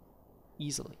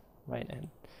 easily, right? And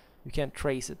you can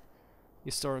trace it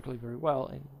historically very well,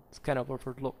 and it's kind of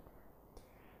overlooked.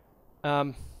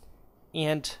 And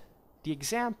the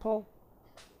example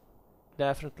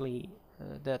definitely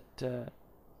that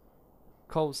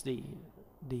caused the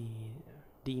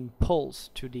impulse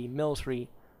to the military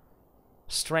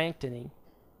strengthening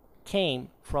came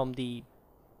from the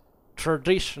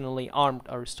traditionally armed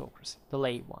aristocracy, the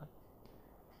lay one.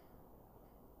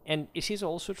 And it is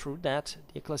also true that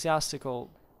the ecclesiastical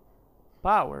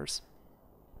powers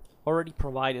already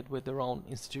provided with their own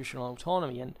institutional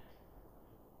autonomy, and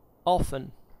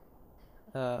often,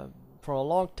 for a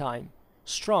long time,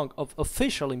 strong of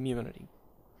official immunity.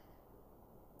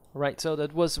 Right, so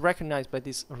that was recognized by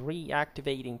these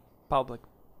reactivating public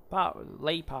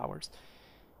lay powers,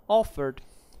 offered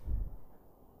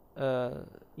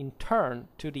in turn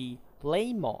to the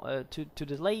lay to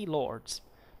the lay lords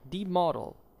the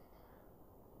model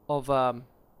of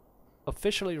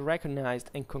officially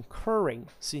recognized and concurring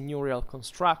seigneurial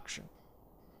construction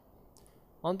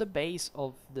on the base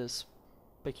of this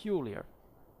peculiar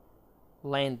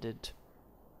landed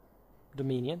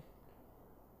dominion,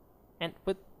 and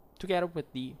together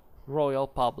with the royal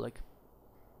public,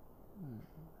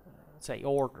 say,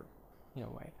 order, in a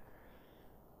way.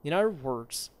 In other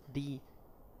words, the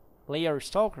lay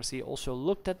aristocracy also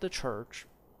looked at the church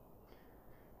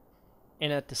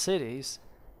and at the cities,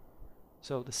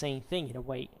 so the same thing in a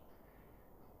way,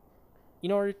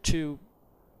 in order to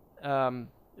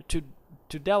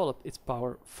develop its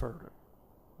power further,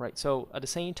 right? So at the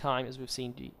same time, as we've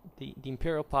seen, the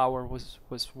imperial power was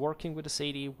working with the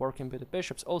city, working with the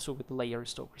bishops, also with the lay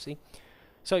aristocracy.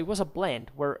 So it was a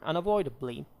blend where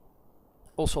unavoidably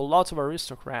also lots of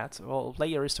aristocrats or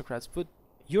lay aristocrats would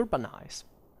urbanize,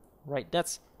 right?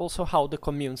 That's also how the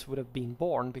communes would have been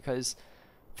born, because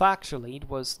factually it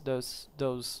was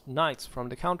those knights from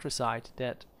the countryside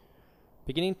that,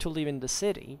 beginning to live in the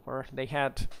city, where they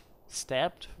had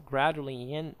stepped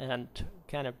gradually in and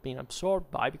kind of been absorbed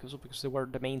by, because they were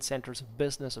the main centers of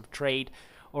business, of trade,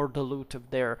 or the loot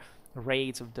of their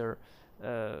raids, of their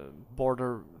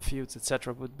border feuds,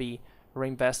 etc., would be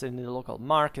reinvested in the local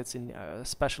markets, in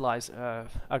specialized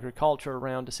agriculture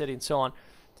around the city, and so on,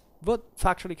 would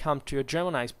factually come to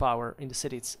hegemonize power in the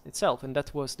city itself, and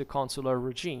that was the consular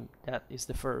regime. That is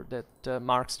that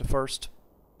marks the first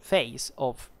phase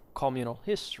of communal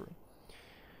history.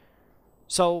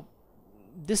 So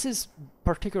this is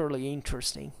particularly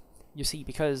interesting, you see,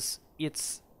 because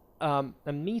it's a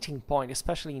meeting point,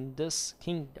 especially in this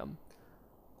kingdom,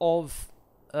 of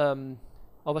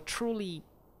of a truly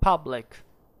public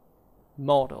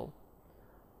model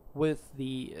with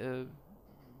the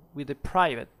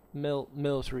private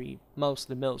military,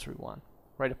 mostly military one,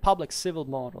 right? A public civil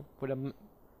model with a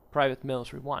private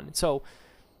military one. And so,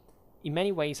 in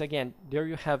many ways, again, there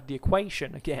you have the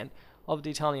equation again of the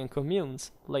Italian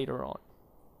communes later on,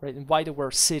 right? And why there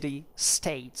were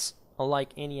city-states,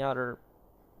 unlike any other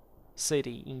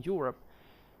city in Europe,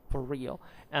 for real,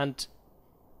 and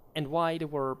why they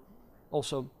were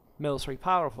also military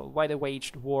powerful, why they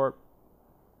waged war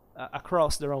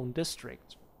across their own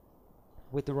districts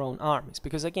with their own armies,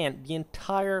 because again, the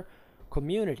entire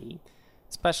community,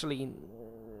 especially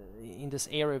in this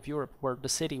area of Europe where the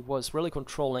city was really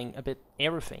controlling a bit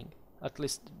everything, at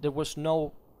least there was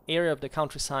no area of the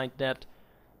countryside that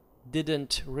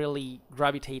didn't really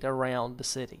gravitate around the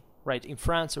city, right? In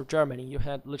France or Germany, you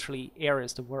had literally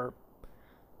areas that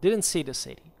didn't see the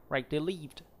city, right? They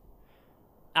lived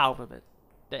out of it.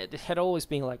 It had always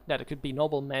been like that. It could be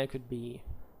noblemen, it could be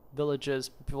villages,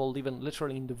 people living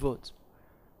literally in the woods.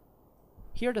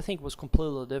 Here the thing was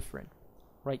completely different,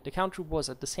 right? The country was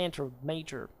at the center of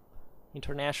major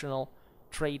international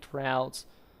trade routes,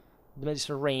 the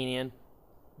Mediterranean,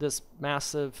 this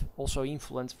massive also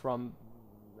influence from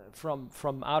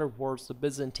other worlds, the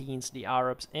Byzantines, the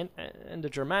Arabs, and the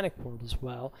Germanic world as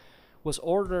well, was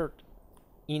ordered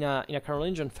in a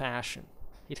Carolingian fashion.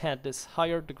 It had this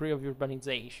higher degree of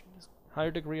urbanization, this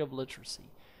higher degree of literacy,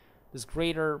 this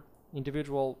greater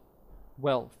individual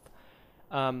wealth.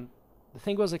 The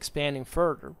thing was expanding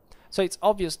further. So it's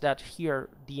obvious that here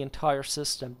the entire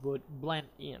system would blend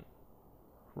in,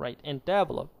 right, and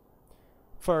develop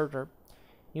further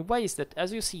in ways that,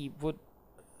 as you see, would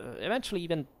eventually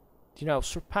even,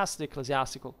 surpass the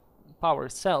ecclesiastical power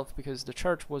itself, because the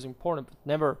church was important, but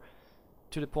never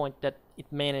to the point that it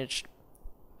managed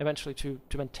eventually to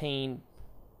maintain,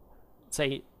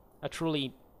 say, a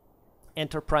truly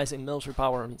enterprising military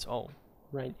power on its own,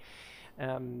 right?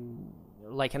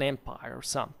 Like an empire or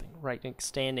something, right?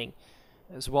 Extending,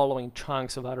 swallowing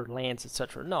chunks of other lands,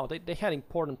 etc. No, they had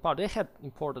important power. They had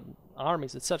important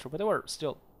armies, etc. But they were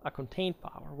still a contained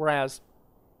power. Whereas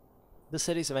the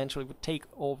cities eventually would take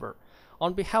over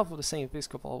on behalf of the same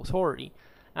episcopal authority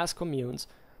as communes,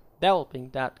 developing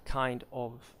that kind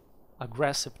of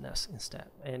aggressiveness instead,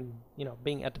 and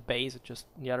being at the base. Just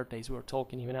the other days we were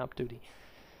talking even up to the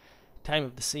time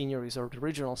of the signories or the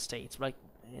regional states, right?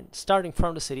 And starting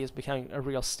from the city is becoming a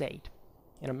real state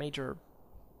and a major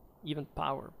even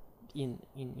power in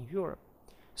Europe.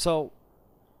 So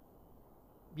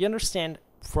you understand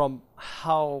from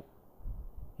how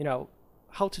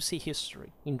to see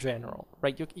history in general,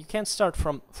 right? You can't start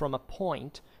from a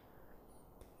point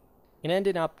and end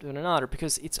it up to another,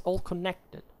 because it's all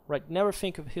connected, right? Never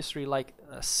think of history like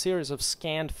a series of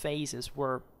scanned phases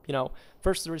where,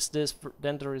 first there is this,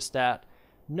 then there is that.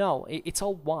 No, it's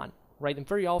all one, right? And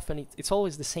very often it's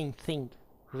always the same thing,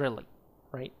 really,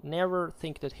 right? Never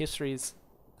think that history is,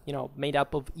 made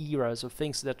up of eras of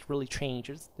things that really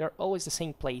changes. They're always the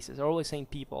same places, they're always the same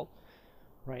people,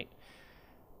 right?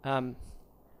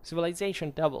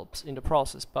 Civilization develops in the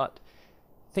process, but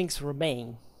things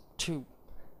remain too,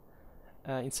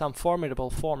 in some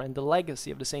formidable form, and the legacy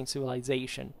of the same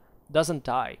civilization doesn't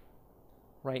die,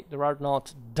 right? There are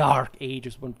not dark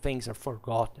ages when things are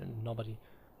forgotten. Nobody.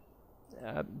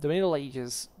 The Middle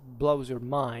Ages blows your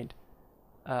mind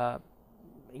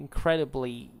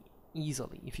incredibly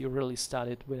easily if you really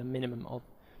study it with a minimum of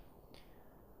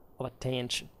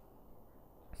attention.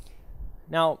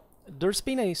 Now, there's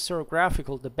been a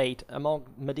historiographical debate among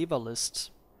medievalists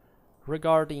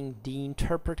regarding the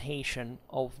interpretation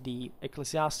of the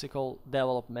ecclesiastical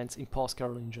developments in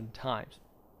post-Carolingian times.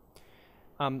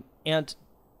 And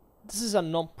this is a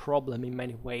non-problem in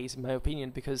many ways, in my opinion,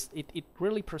 because it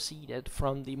really proceeded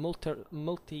from the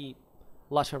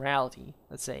multilaterality,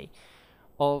 let's say,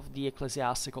 of the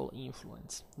ecclesiastical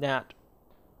influence. That,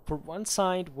 for one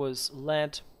side, was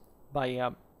led by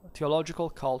a theological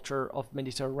culture of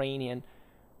Mediterranean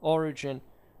origin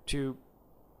to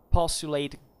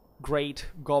postulate great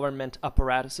government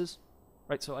apparatuses,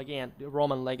 right? So again, the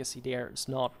Roman legacy there is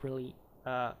not really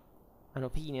an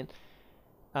opinion.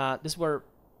 These were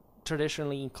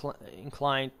traditionally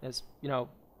inclined as,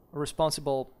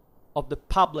 responsible of the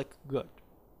public good,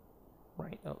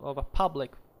 right? Of a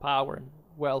public power and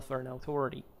welfare and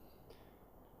authority.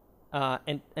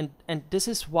 And this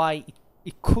is why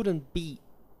it couldn't be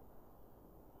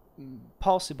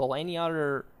possible any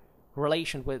other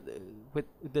relation with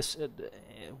this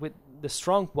with the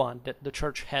strong one that the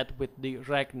church had with the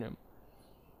regnum,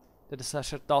 that the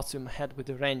sacerdotium had with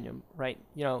the regnum, right?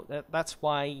 That's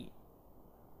why,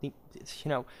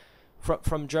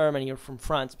 from Germany or from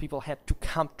France, people had to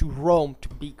come to Rome to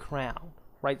be crowned,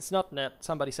 right? It's not that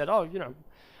somebody said, oh,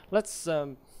 let's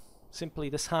simply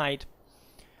decide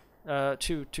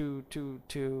to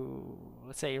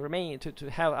let's say remain to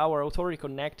have our authority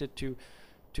connected to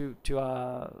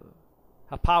a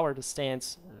power that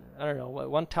stands, I don't know,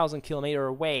 1,000 kilometers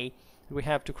away. We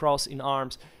have to cross in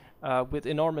arms with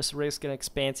enormous risk and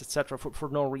expense, etc., for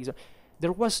no reason.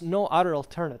 There was no other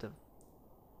alternative.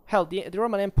 Hell, the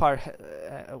Roman Empire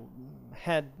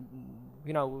had,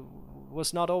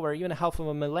 was not over even half of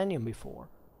a millennium before.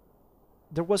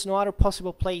 There was no other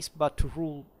possible place but to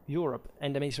rule Europe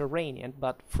and the Mediterranean,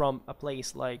 but from a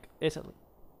place like Italy,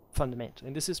 fundamentally.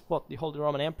 And this is what the Holy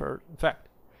Roman Emperor, in fact,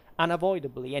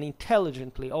 unavoidably and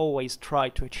intelligently always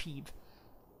tried to achieve.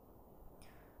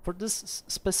 For this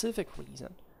specific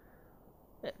reason,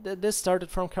 this started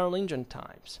from Carolingian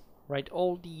times, right?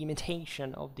 All the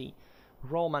imitation of the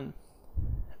Roman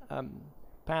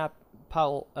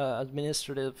papal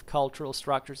administrative cultural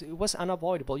structures, it was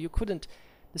unavoidable. You couldn't.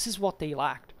 This is what they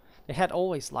lacked. They had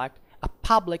always lacked a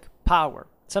public power,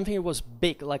 something that was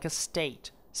big, like a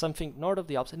state, something north of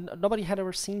the Alps, and nobody had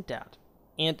ever seen that.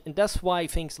 And that's why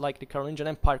things like the Carolingian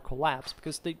Empire collapsed,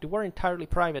 because they were entirely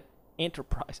private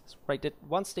enterprises, right? That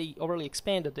once they overly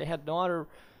expanded, they had no other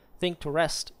thing to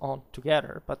rest on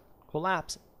together but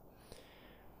collapsing.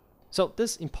 So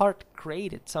this in part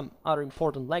created some other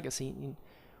important legacy in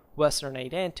Western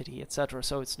identity, etc.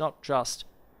 So it's not just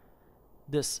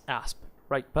this aspect,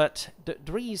 right? But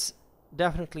there is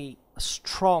definitely a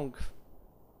strong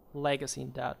legacy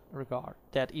in that regard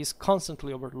that is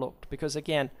constantly overlooked, because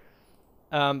again,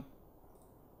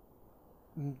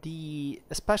 the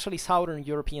especially Southern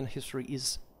European history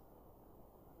is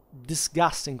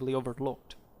disgustingly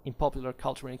overlooked in popular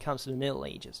culture when it comes to the Middle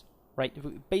Ages, right?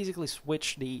 We basically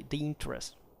switch the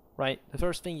interest, right? The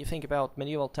first thing you think about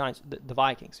medieval times, the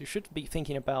Vikings, you should be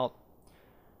thinking about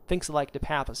things like the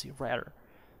papacy rather,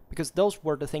 because those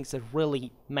were the things that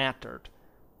really mattered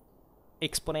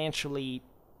exponentially,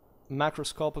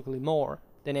 macroscopically more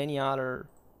than any other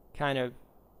kind of,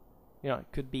 it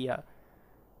could be a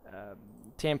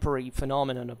temporary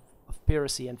phenomenon of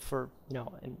piracy and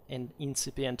an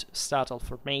incipient statal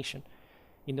formation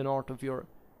in the north of Europe.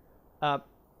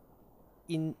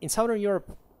 In Southern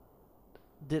Europe,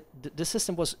 the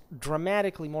system was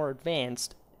dramatically more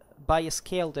advanced by a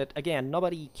scale that, again,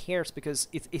 nobody cares, because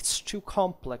it's too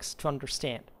complex to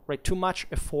understand, right? Too much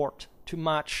effort, too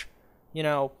much,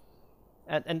 again,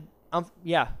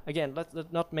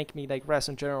 let not make me digress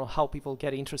in general how people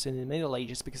get interested in the Middle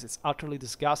Ages, because it's utterly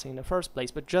disgusting in the first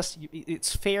place, but just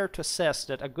it's fair to assess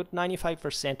that a good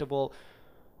 95% of all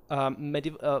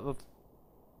of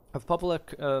popular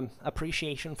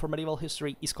appreciation for medieval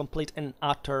history is complete and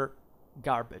utter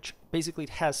garbage. Basically, it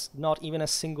has not even a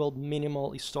single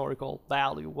minimal historical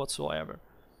value whatsoever.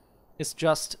 It's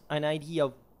just an idea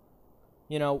of,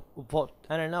 what,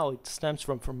 I don't know, it stems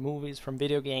from movies, from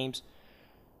video games.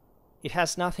 It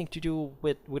has nothing to do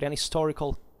with an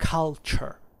historical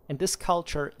culture. And this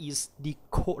culture is the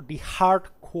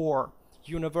hardcore,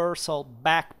 universal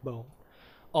backbone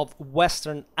of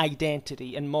Western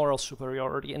identity and moral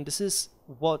superiority. And this is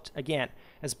what, again,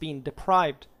 has been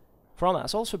deprived from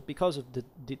us, also because of the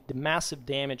massive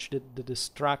damage, the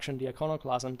destruction, the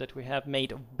iconoclasm that we have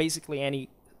made of basically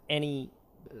any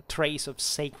trace of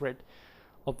sacred,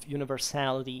 of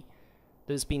universality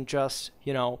that has been just,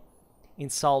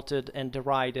 insulted and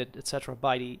derided, etc.,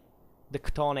 by the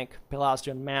chthonic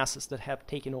Pelagian masses that have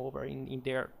taken over in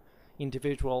their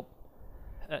individual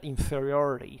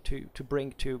inferiority to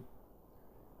bring to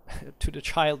the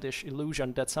childish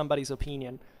illusion that somebody's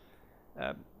opinion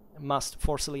must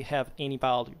forcibly have any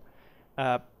value.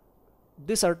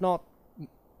 These are not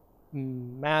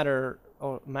matters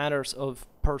of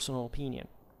personal opinion,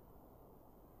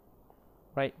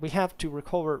 right? We have to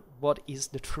recover what is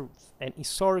the truth, and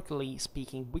historically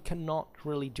speaking, we cannot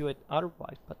really do it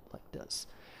otherwise but like this.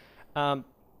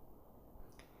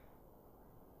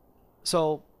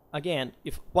 So again,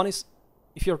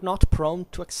 if you're not prone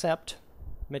to accept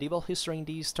medieval history in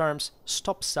these terms,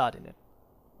 stop studying it,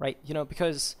 right?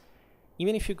 Because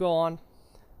even if you go on,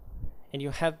 and you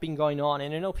have been going on,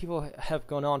 and I know people have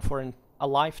gone on for a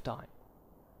lifetime,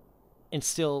 and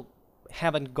still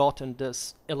haven't gotten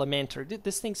this elementary,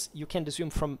 these things you can assume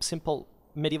from simple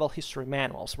medieval history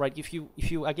manuals, right? If you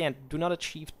again do not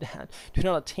achieve that, do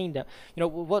not attain that,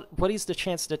 what is the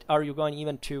chance that are you going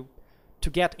even to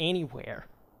get anywhere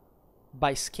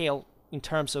by scale in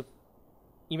terms of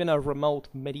even a remote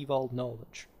medieval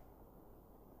knowledge?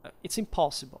 It's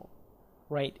impossible,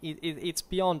 right? It's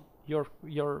beyond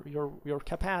your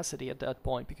capacity at that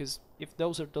point, because if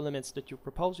those are the limits that you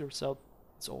propose yourself,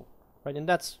 it's all right. And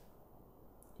that's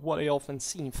what I often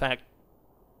see, in fact,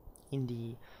 in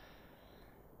the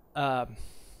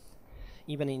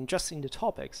even in just in the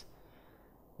topics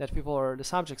that the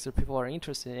subjects that people are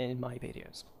interested in my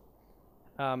videos.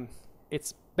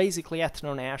 It's basically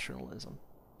ethno-nationalism.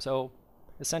 So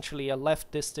essentially a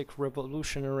leftistic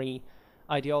revolutionary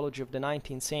ideology of the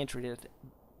 19th century that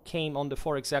came on the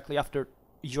fore exactly after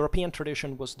European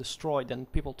tradition was destroyed,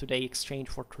 and people today exchange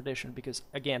for tradition because,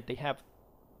 again, they have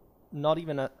not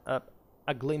even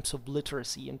a glimpse of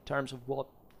literacy in terms of what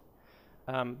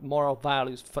moral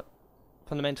values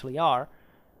fundamentally are.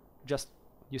 Just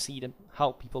you see them,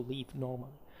 how people live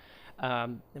normally,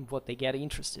 and what they get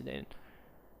interested in.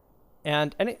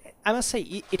 And I must say,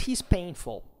 it is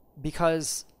painful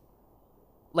because,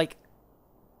 like,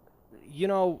 you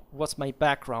know what's my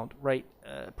background, right,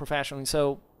 professionally.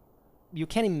 So you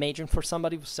can imagine for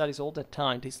somebody who studies all that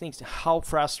time these things, how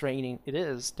frustrating it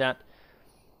is that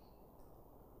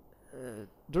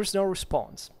there's no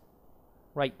response,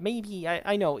 right? Maybe,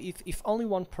 I know, if only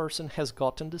one person has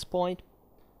gotten this point,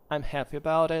 I'm happy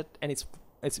about it, and it's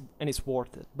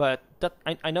worth it. But that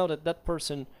I know that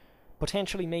person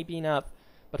potentially may be enough,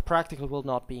 but practically will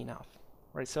not be enough,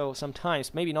 right? So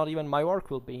sometimes maybe not even my work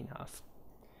will be enough.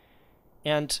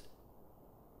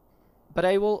 But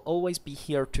I will always be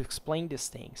here to explain these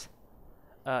things,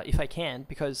 if I can,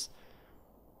 because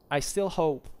I still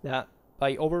hope that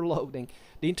by overloading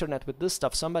the internet with this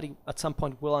stuff, somebody at some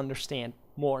point will understand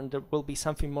more, and there will be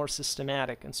something more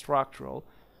systematic and structural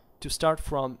to start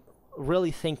from,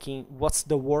 really thinking what's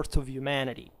the worth of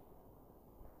humanity.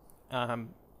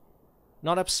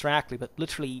 Not abstractly, but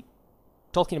literally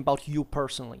talking about you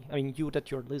personally. I mean, you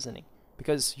that you're listening.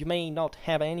 Because you may not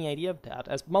have any idea of that,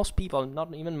 as most people,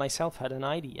 not even myself, had an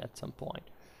idea at some point.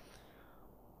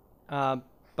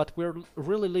 But we're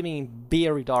really living in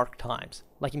very dark times.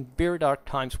 Like in very dark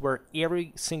times where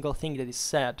every single thing that is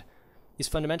said is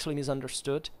fundamentally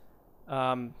misunderstood,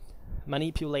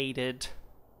 manipulated,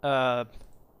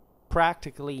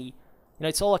 practically,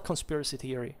 it's all a conspiracy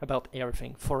theory about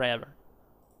everything forever.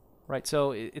 Right,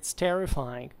 so it's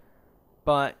terrifying,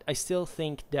 but I still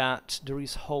think that there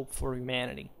is hope for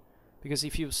humanity, because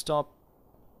if you stop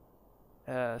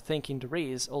thinking there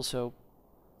is, also,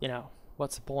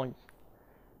 what's the point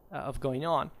of going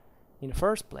on in the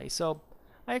first place? So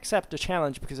I accept the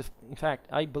challenge because, in fact,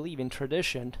 I believe in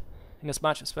tradition, in as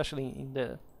much, especially in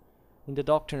the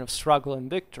doctrine of struggle and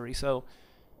victory. So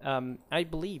I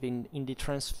believe in the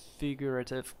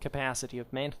transfigurative capacity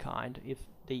of mankind if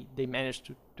they manage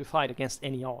to fight against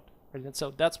any odd. Right? And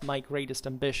so that's my greatest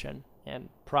ambition and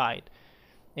pride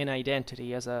and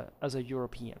identity as a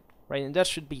European, right? And that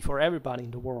should be for everybody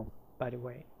in the world, by the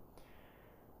way.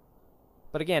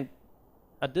 But again,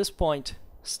 at this point,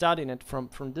 studying it from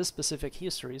this specific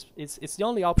history, it's the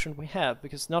only option we have,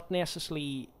 because not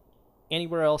necessarily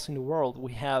anywhere else in the world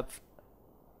we have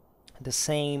the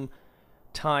same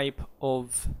type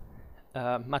of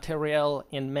material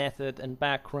and method and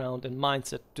background and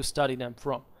mindset to study them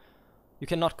from. You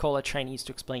cannot call a Chinese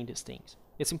to explain these things.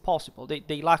 It's impossible.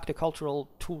 They lack the cultural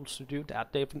tools to do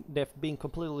that. They've been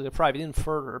completely deprived even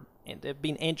further, and they've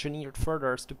been engineered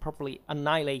further to properly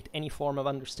annihilate any form of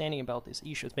understanding about these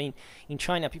issues. I mean, in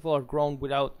China, people are grown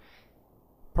without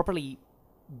properly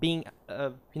being,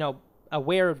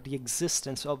 aware of the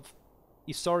existence of,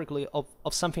 historically, of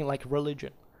something like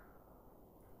religion.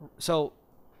 So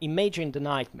imagine the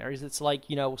nightmares. It's like,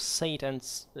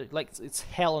 Satan's, like it's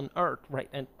hell on earth, right?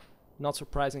 And not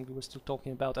surprisingly, we're still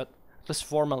talking about, at least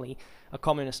formally, a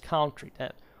communist country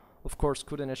that, of course,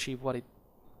 couldn't achieve what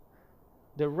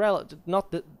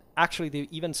actually the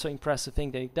even so impressive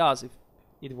thing that it does, if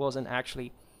it wasn't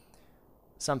actually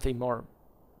something more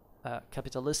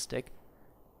capitalistic,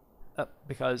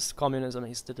 because communism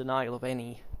is the denial of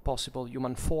any possible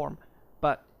human form.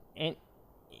 But in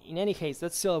any case,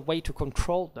 that's still a way to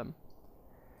control them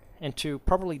and to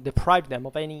properly deprive them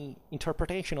of any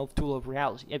interpretational tool of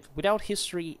reality. Without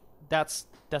history, that's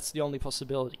the only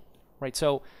possibility, right?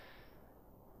 So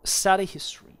study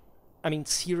history. I mean,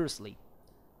 seriously.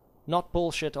 Not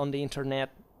bullshit on the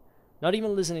internet, not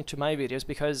even listening to my videos,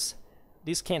 because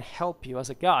this can help you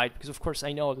as a guide, because of course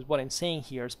I know that what I'm saying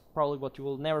here is probably what you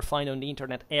will never find on the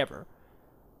internet ever.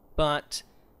 But,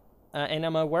 and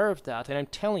I'm aware of that, and I'm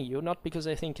telling you, not because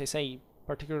I think I say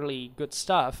particularly good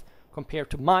stuff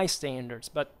compared to my standards,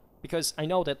 but because I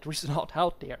know that there is not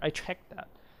out there. I checked that,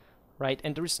 right?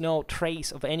 And there is no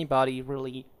trace of anybody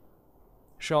really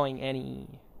showing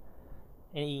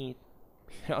any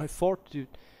effort to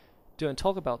do and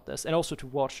talk about this, and also to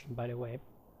watch them, by the way.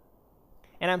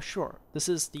 And I'm sure this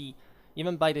is the,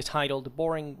 even by the title, the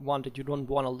boring one that you don't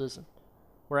want to listen.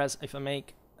 Whereas if I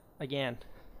make, again,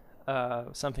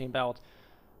 something about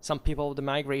some people of the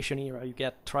migration era, you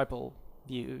get triple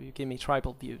view, you give me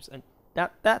triple views, and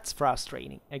that's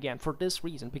frustrating, again, for this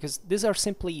reason, because these are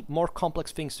simply more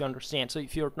complex things to understand. So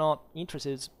if you're not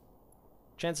interested,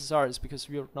 chances are it's because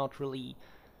you're not really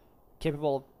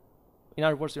capable, in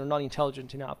other words, you're not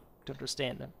intelligent enough to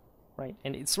understand them, right?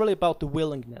 And it's really about the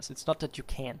willingness. It's not that you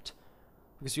can't,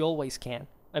 because you always can.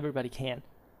 Everybody can.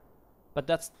 But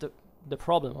that's the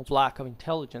problem of lack of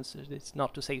intelligence. It's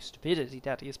not to say stupidity,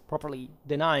 that is properly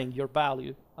denying your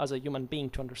value as a human being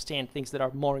to understand things that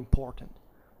are more important.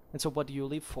 And so what do you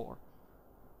live for?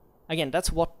 Again, that's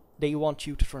what they want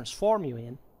you to transform you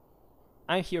in.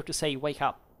 I'm here to say, wake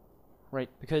up, right?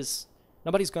 Because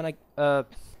nobody's gonna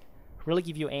really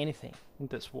give you anything in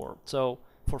this world, so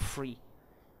for free.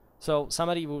 So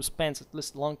somebody who spends at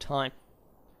least a long time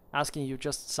asking you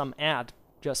just some ad,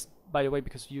 just by the way,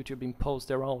 because YouTube imposed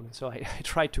their own, so I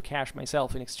tried to cash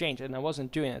myself in exchange, and I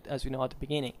wasn't doing it, as you know, at the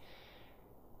beginning,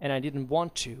 and I didn't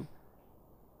want to.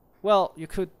 Well, you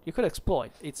could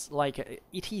exploit. It's like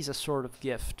it is a sort of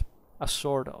gift, a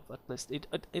sort of, at least.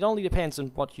 It only depends on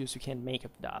what use you can make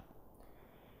of that.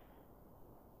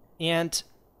 And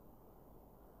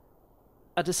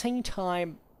at the same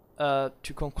time,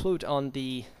 to conclude on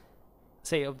the,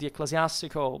 say, of the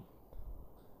ecclesiastical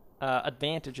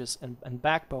advantages and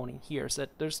backbone in here, is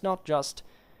that there's not just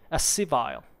a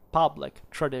civil, public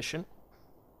tradition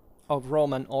of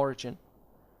Roman origin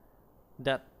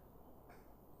that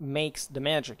makes the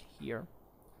magic here,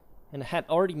 and had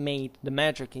already made the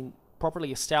magic in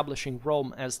properly establishing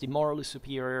Rome as the morally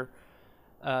superior,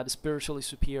 the spiritually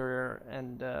superior,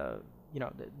 and the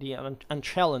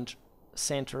unchallenged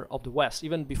center of the West,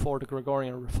 even before the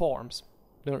Gregorian reforms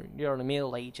during the early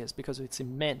Middle Ages, because of its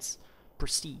immense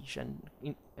prestige and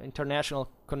international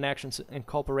connections and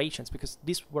cooperations, because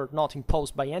these were not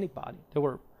imposed by anybody. They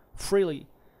were freely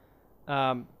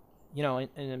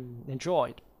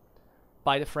enjoyed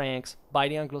by the Franks, by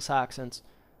the Anglo-Saxons.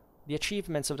 The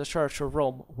achievements of the Church of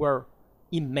Rome were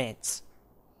immense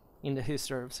in the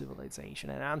history of civilization,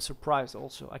 and I'm surprised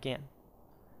also, again,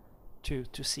 to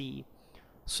see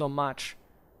so much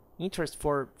interest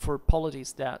for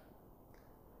politics that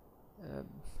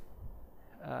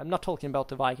I'm not talking about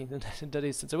the Vikings in that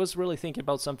instance. I was really thinking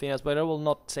about something else, but I will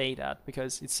not say that,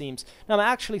 because it seems... No, I'm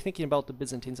actually thinking about the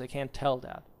Byzantines. I can't tell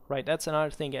that, right? That's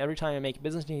another thing. Every time I make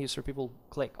Byzantine history, people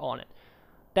click on it.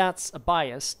 That's a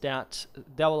bias that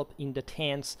developed in the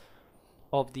 10s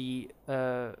of the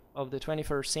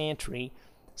 21st century,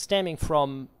 stemming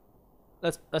from...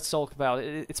 Let's talk about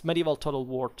it. It's medieval Total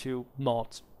War II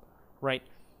mods, right?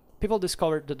 People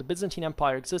discovered that the Byzantine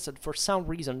Empire existed for some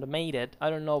reason. They made it.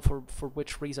 I don't know for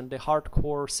which reason. The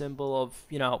hardcore symbol of,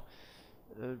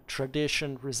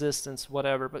 tradition, resistance,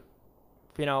 whatever. But,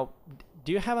 do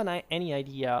you have any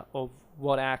idea of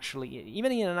what actually,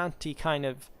 even in an anti-kind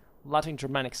of Latin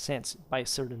Germanic sense, by a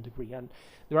certain degree? And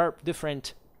there are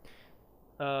different,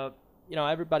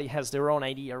 everybody has their own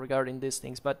idea regarding these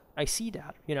things. But I see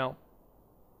that,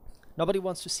 nobody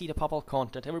wants to see the papal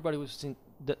content. Everybody was in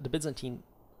the Byzantine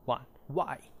one.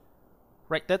 Why?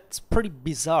 Right? That's pretty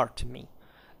bizarre to me.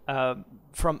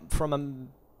 From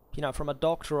a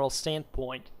doctoral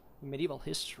standpoint in medieval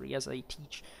history, as I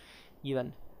teach,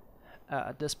 even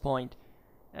at this point,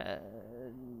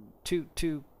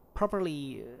 to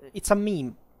properly, it's a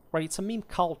meme, right? It's a meme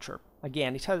culture.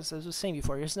 Again, it has, as I was saying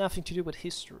before, it has nothing to do with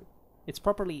history. It's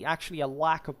properly actually a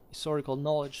lack of historical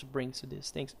knowledge brings to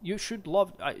these things. You should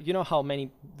love, you know how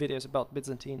many videos about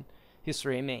Byzantine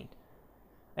history I made.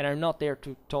 And I'm not there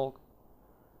to talk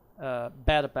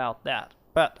bad about that.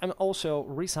 But I'm also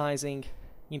resizing,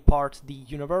 in part, the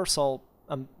universal,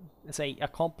 say,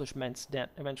 accomplishments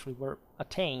that eventually were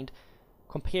attained,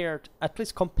 at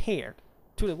least compared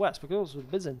to the West, because the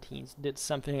Byzantines did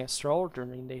something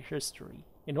extraordinary in their history.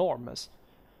 Enormous.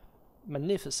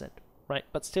 Magnificent. Right?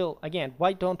 But still, again,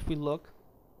 why don't we look,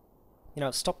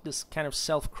 stop this kind of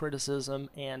self-criticism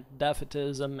and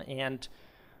defeatism and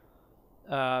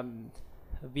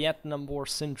Vietnam War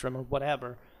syndrome or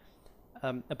whatever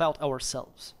about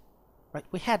ourselves, right?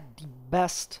 We had the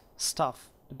best stuff,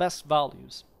 the best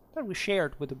values that we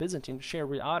shared with the Byzantines, shared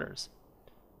with others,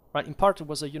 right? In part, it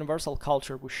was a universal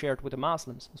culture we shared with the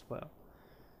Muslims as well,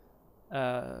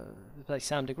 by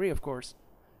some degree, of course.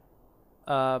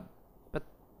 But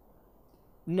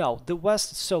no, the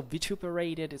West is so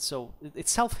vituperated. It's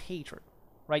self-hatred,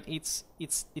 right?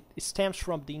 It stems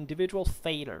from the individual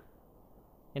failure,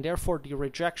 and therefore the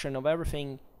rejection of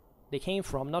everything they came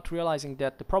from, not realizing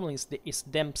that the problem is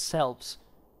themselves,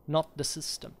 not the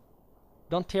system.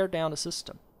 Don't tear down the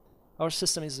system. Our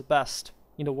system is the best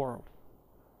in the world,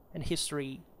 and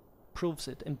history proves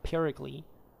it empirically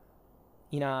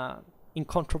in a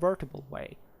incontrovertible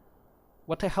way.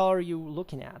 What the hell are you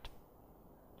looking at?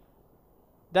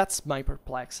 That's my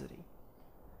perplexity.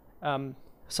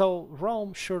 So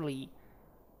Rome surely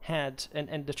had,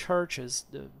 and the churches,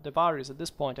 the various at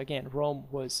this point, again, Rome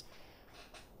was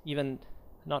even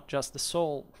not just the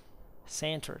sole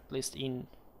center, at least in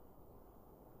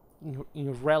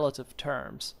relative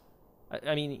terms.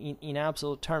 I mean, in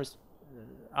absolute terms,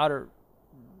 other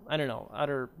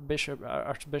archbishops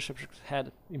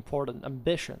had important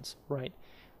ambitions, right?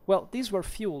 Well, these were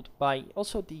fueled by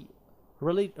also the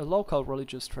local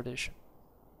religious tradition,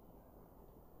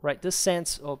 right? This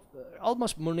sense of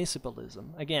almost municipalism.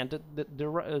 Again,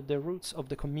 the roots of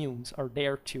the communes are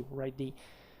there too, right? The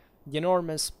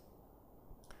enormous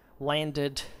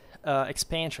landed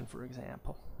expansion, for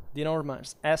example, the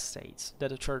enormous estates that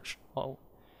the church owned,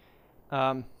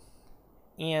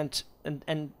 and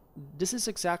this is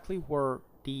exactly where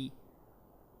the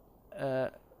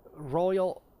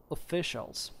royal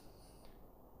officials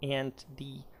and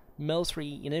the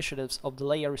military initiatives of the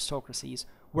lay aristocracies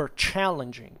were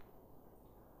challenging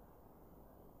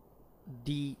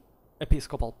the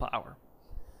episcopal power,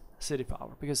 city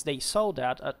power, because they saw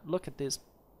that, look at this,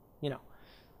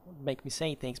 make me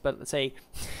say things, but let's say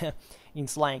in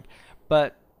slang,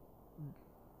 but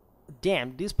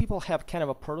damn, these people have kind of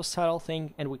a proto-style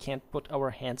thing and we can't put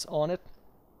our hands on it,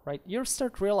 right? You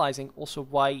start realizing also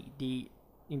why the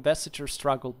investiture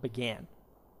struggle began.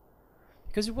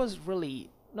 Because it was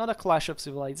really not a clash of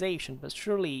civilization, but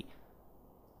surely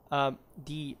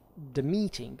the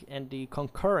meeting and the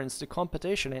concurrence, the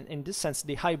competition, and in this sense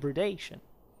the hybridation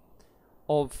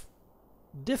of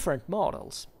different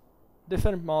models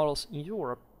in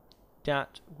Europe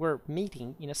that were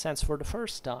meeting in a sense for the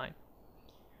first time,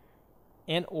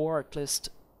 and or at least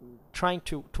trying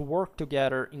to work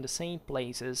together in the same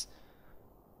places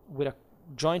with a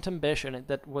joint ambition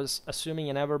that was assuming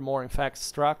an ever more, in fact,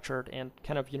 structured and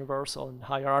kind of universal and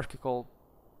hierarchical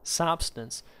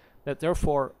substance that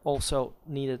therefore also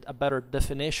needed a better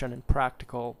definition and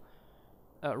practical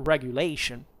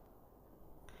regulation.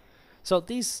 So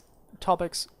these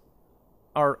topics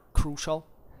are crucial.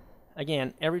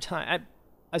 Again, every time,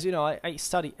 as you know, I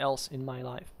study else in my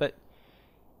life, but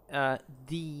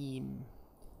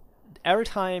every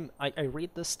time I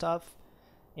read this stuff,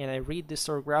 and I read the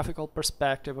historiographical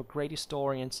perspective of great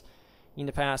historians in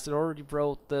the past that already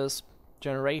wrote this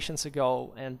generations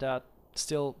ago, and that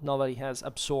still nobody has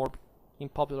absorbed in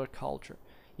popular culture,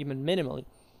 even minimally,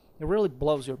 it really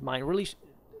blows your mind, really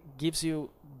gives you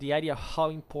the idea of how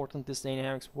important these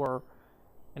dynamics were,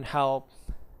 and how,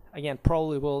 again,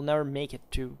 probably we'll never make it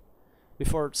to,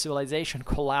 before civilization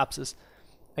collapses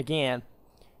again,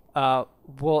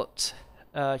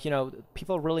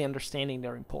 people really understanding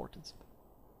their importance.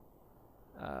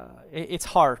 It's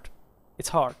hard. It's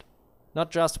hard. Not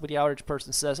just with the average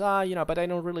person says, but I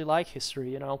don't really like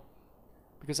history,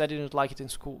 because I didn't like it in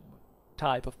school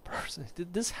type of person.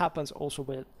 This happens also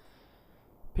with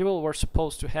people who are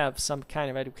supposed to have some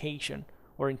kind of education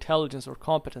or intelligence or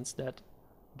competence that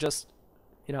just,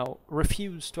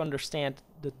 refuse to understand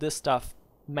that this stuff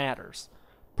matters.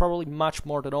 Probably much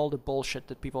more than all the bullshit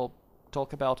that people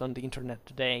talk about on the internet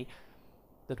today,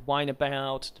 that whine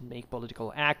about, to make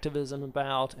political activism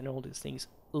about, and all these things.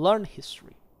 Learn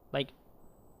history.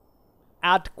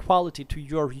 Add quality to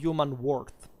your human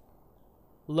worth.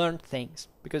 Learn things,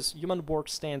 because human worth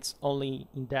stands only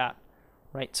in that,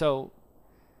 right? So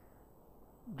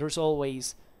there's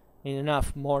always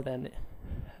enough more than,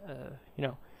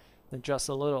 than just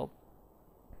a little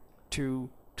to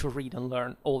read and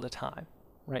learn all the time,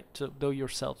 right? So do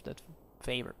yourself that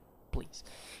favor, please.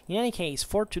 In any case,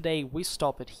 for today we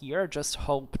stop it here. Just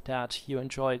hope that you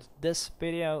enjoyed this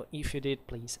video. If you did,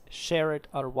 please share it.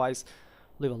 Otherwise,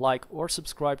 leave a like or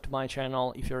subscribe to my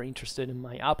channel if you're interested in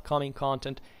my upcoming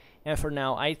content. And for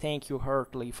now, I thank you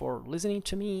heartily for listening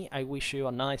to me. I wish you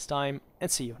a nice time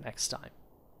and see you next time.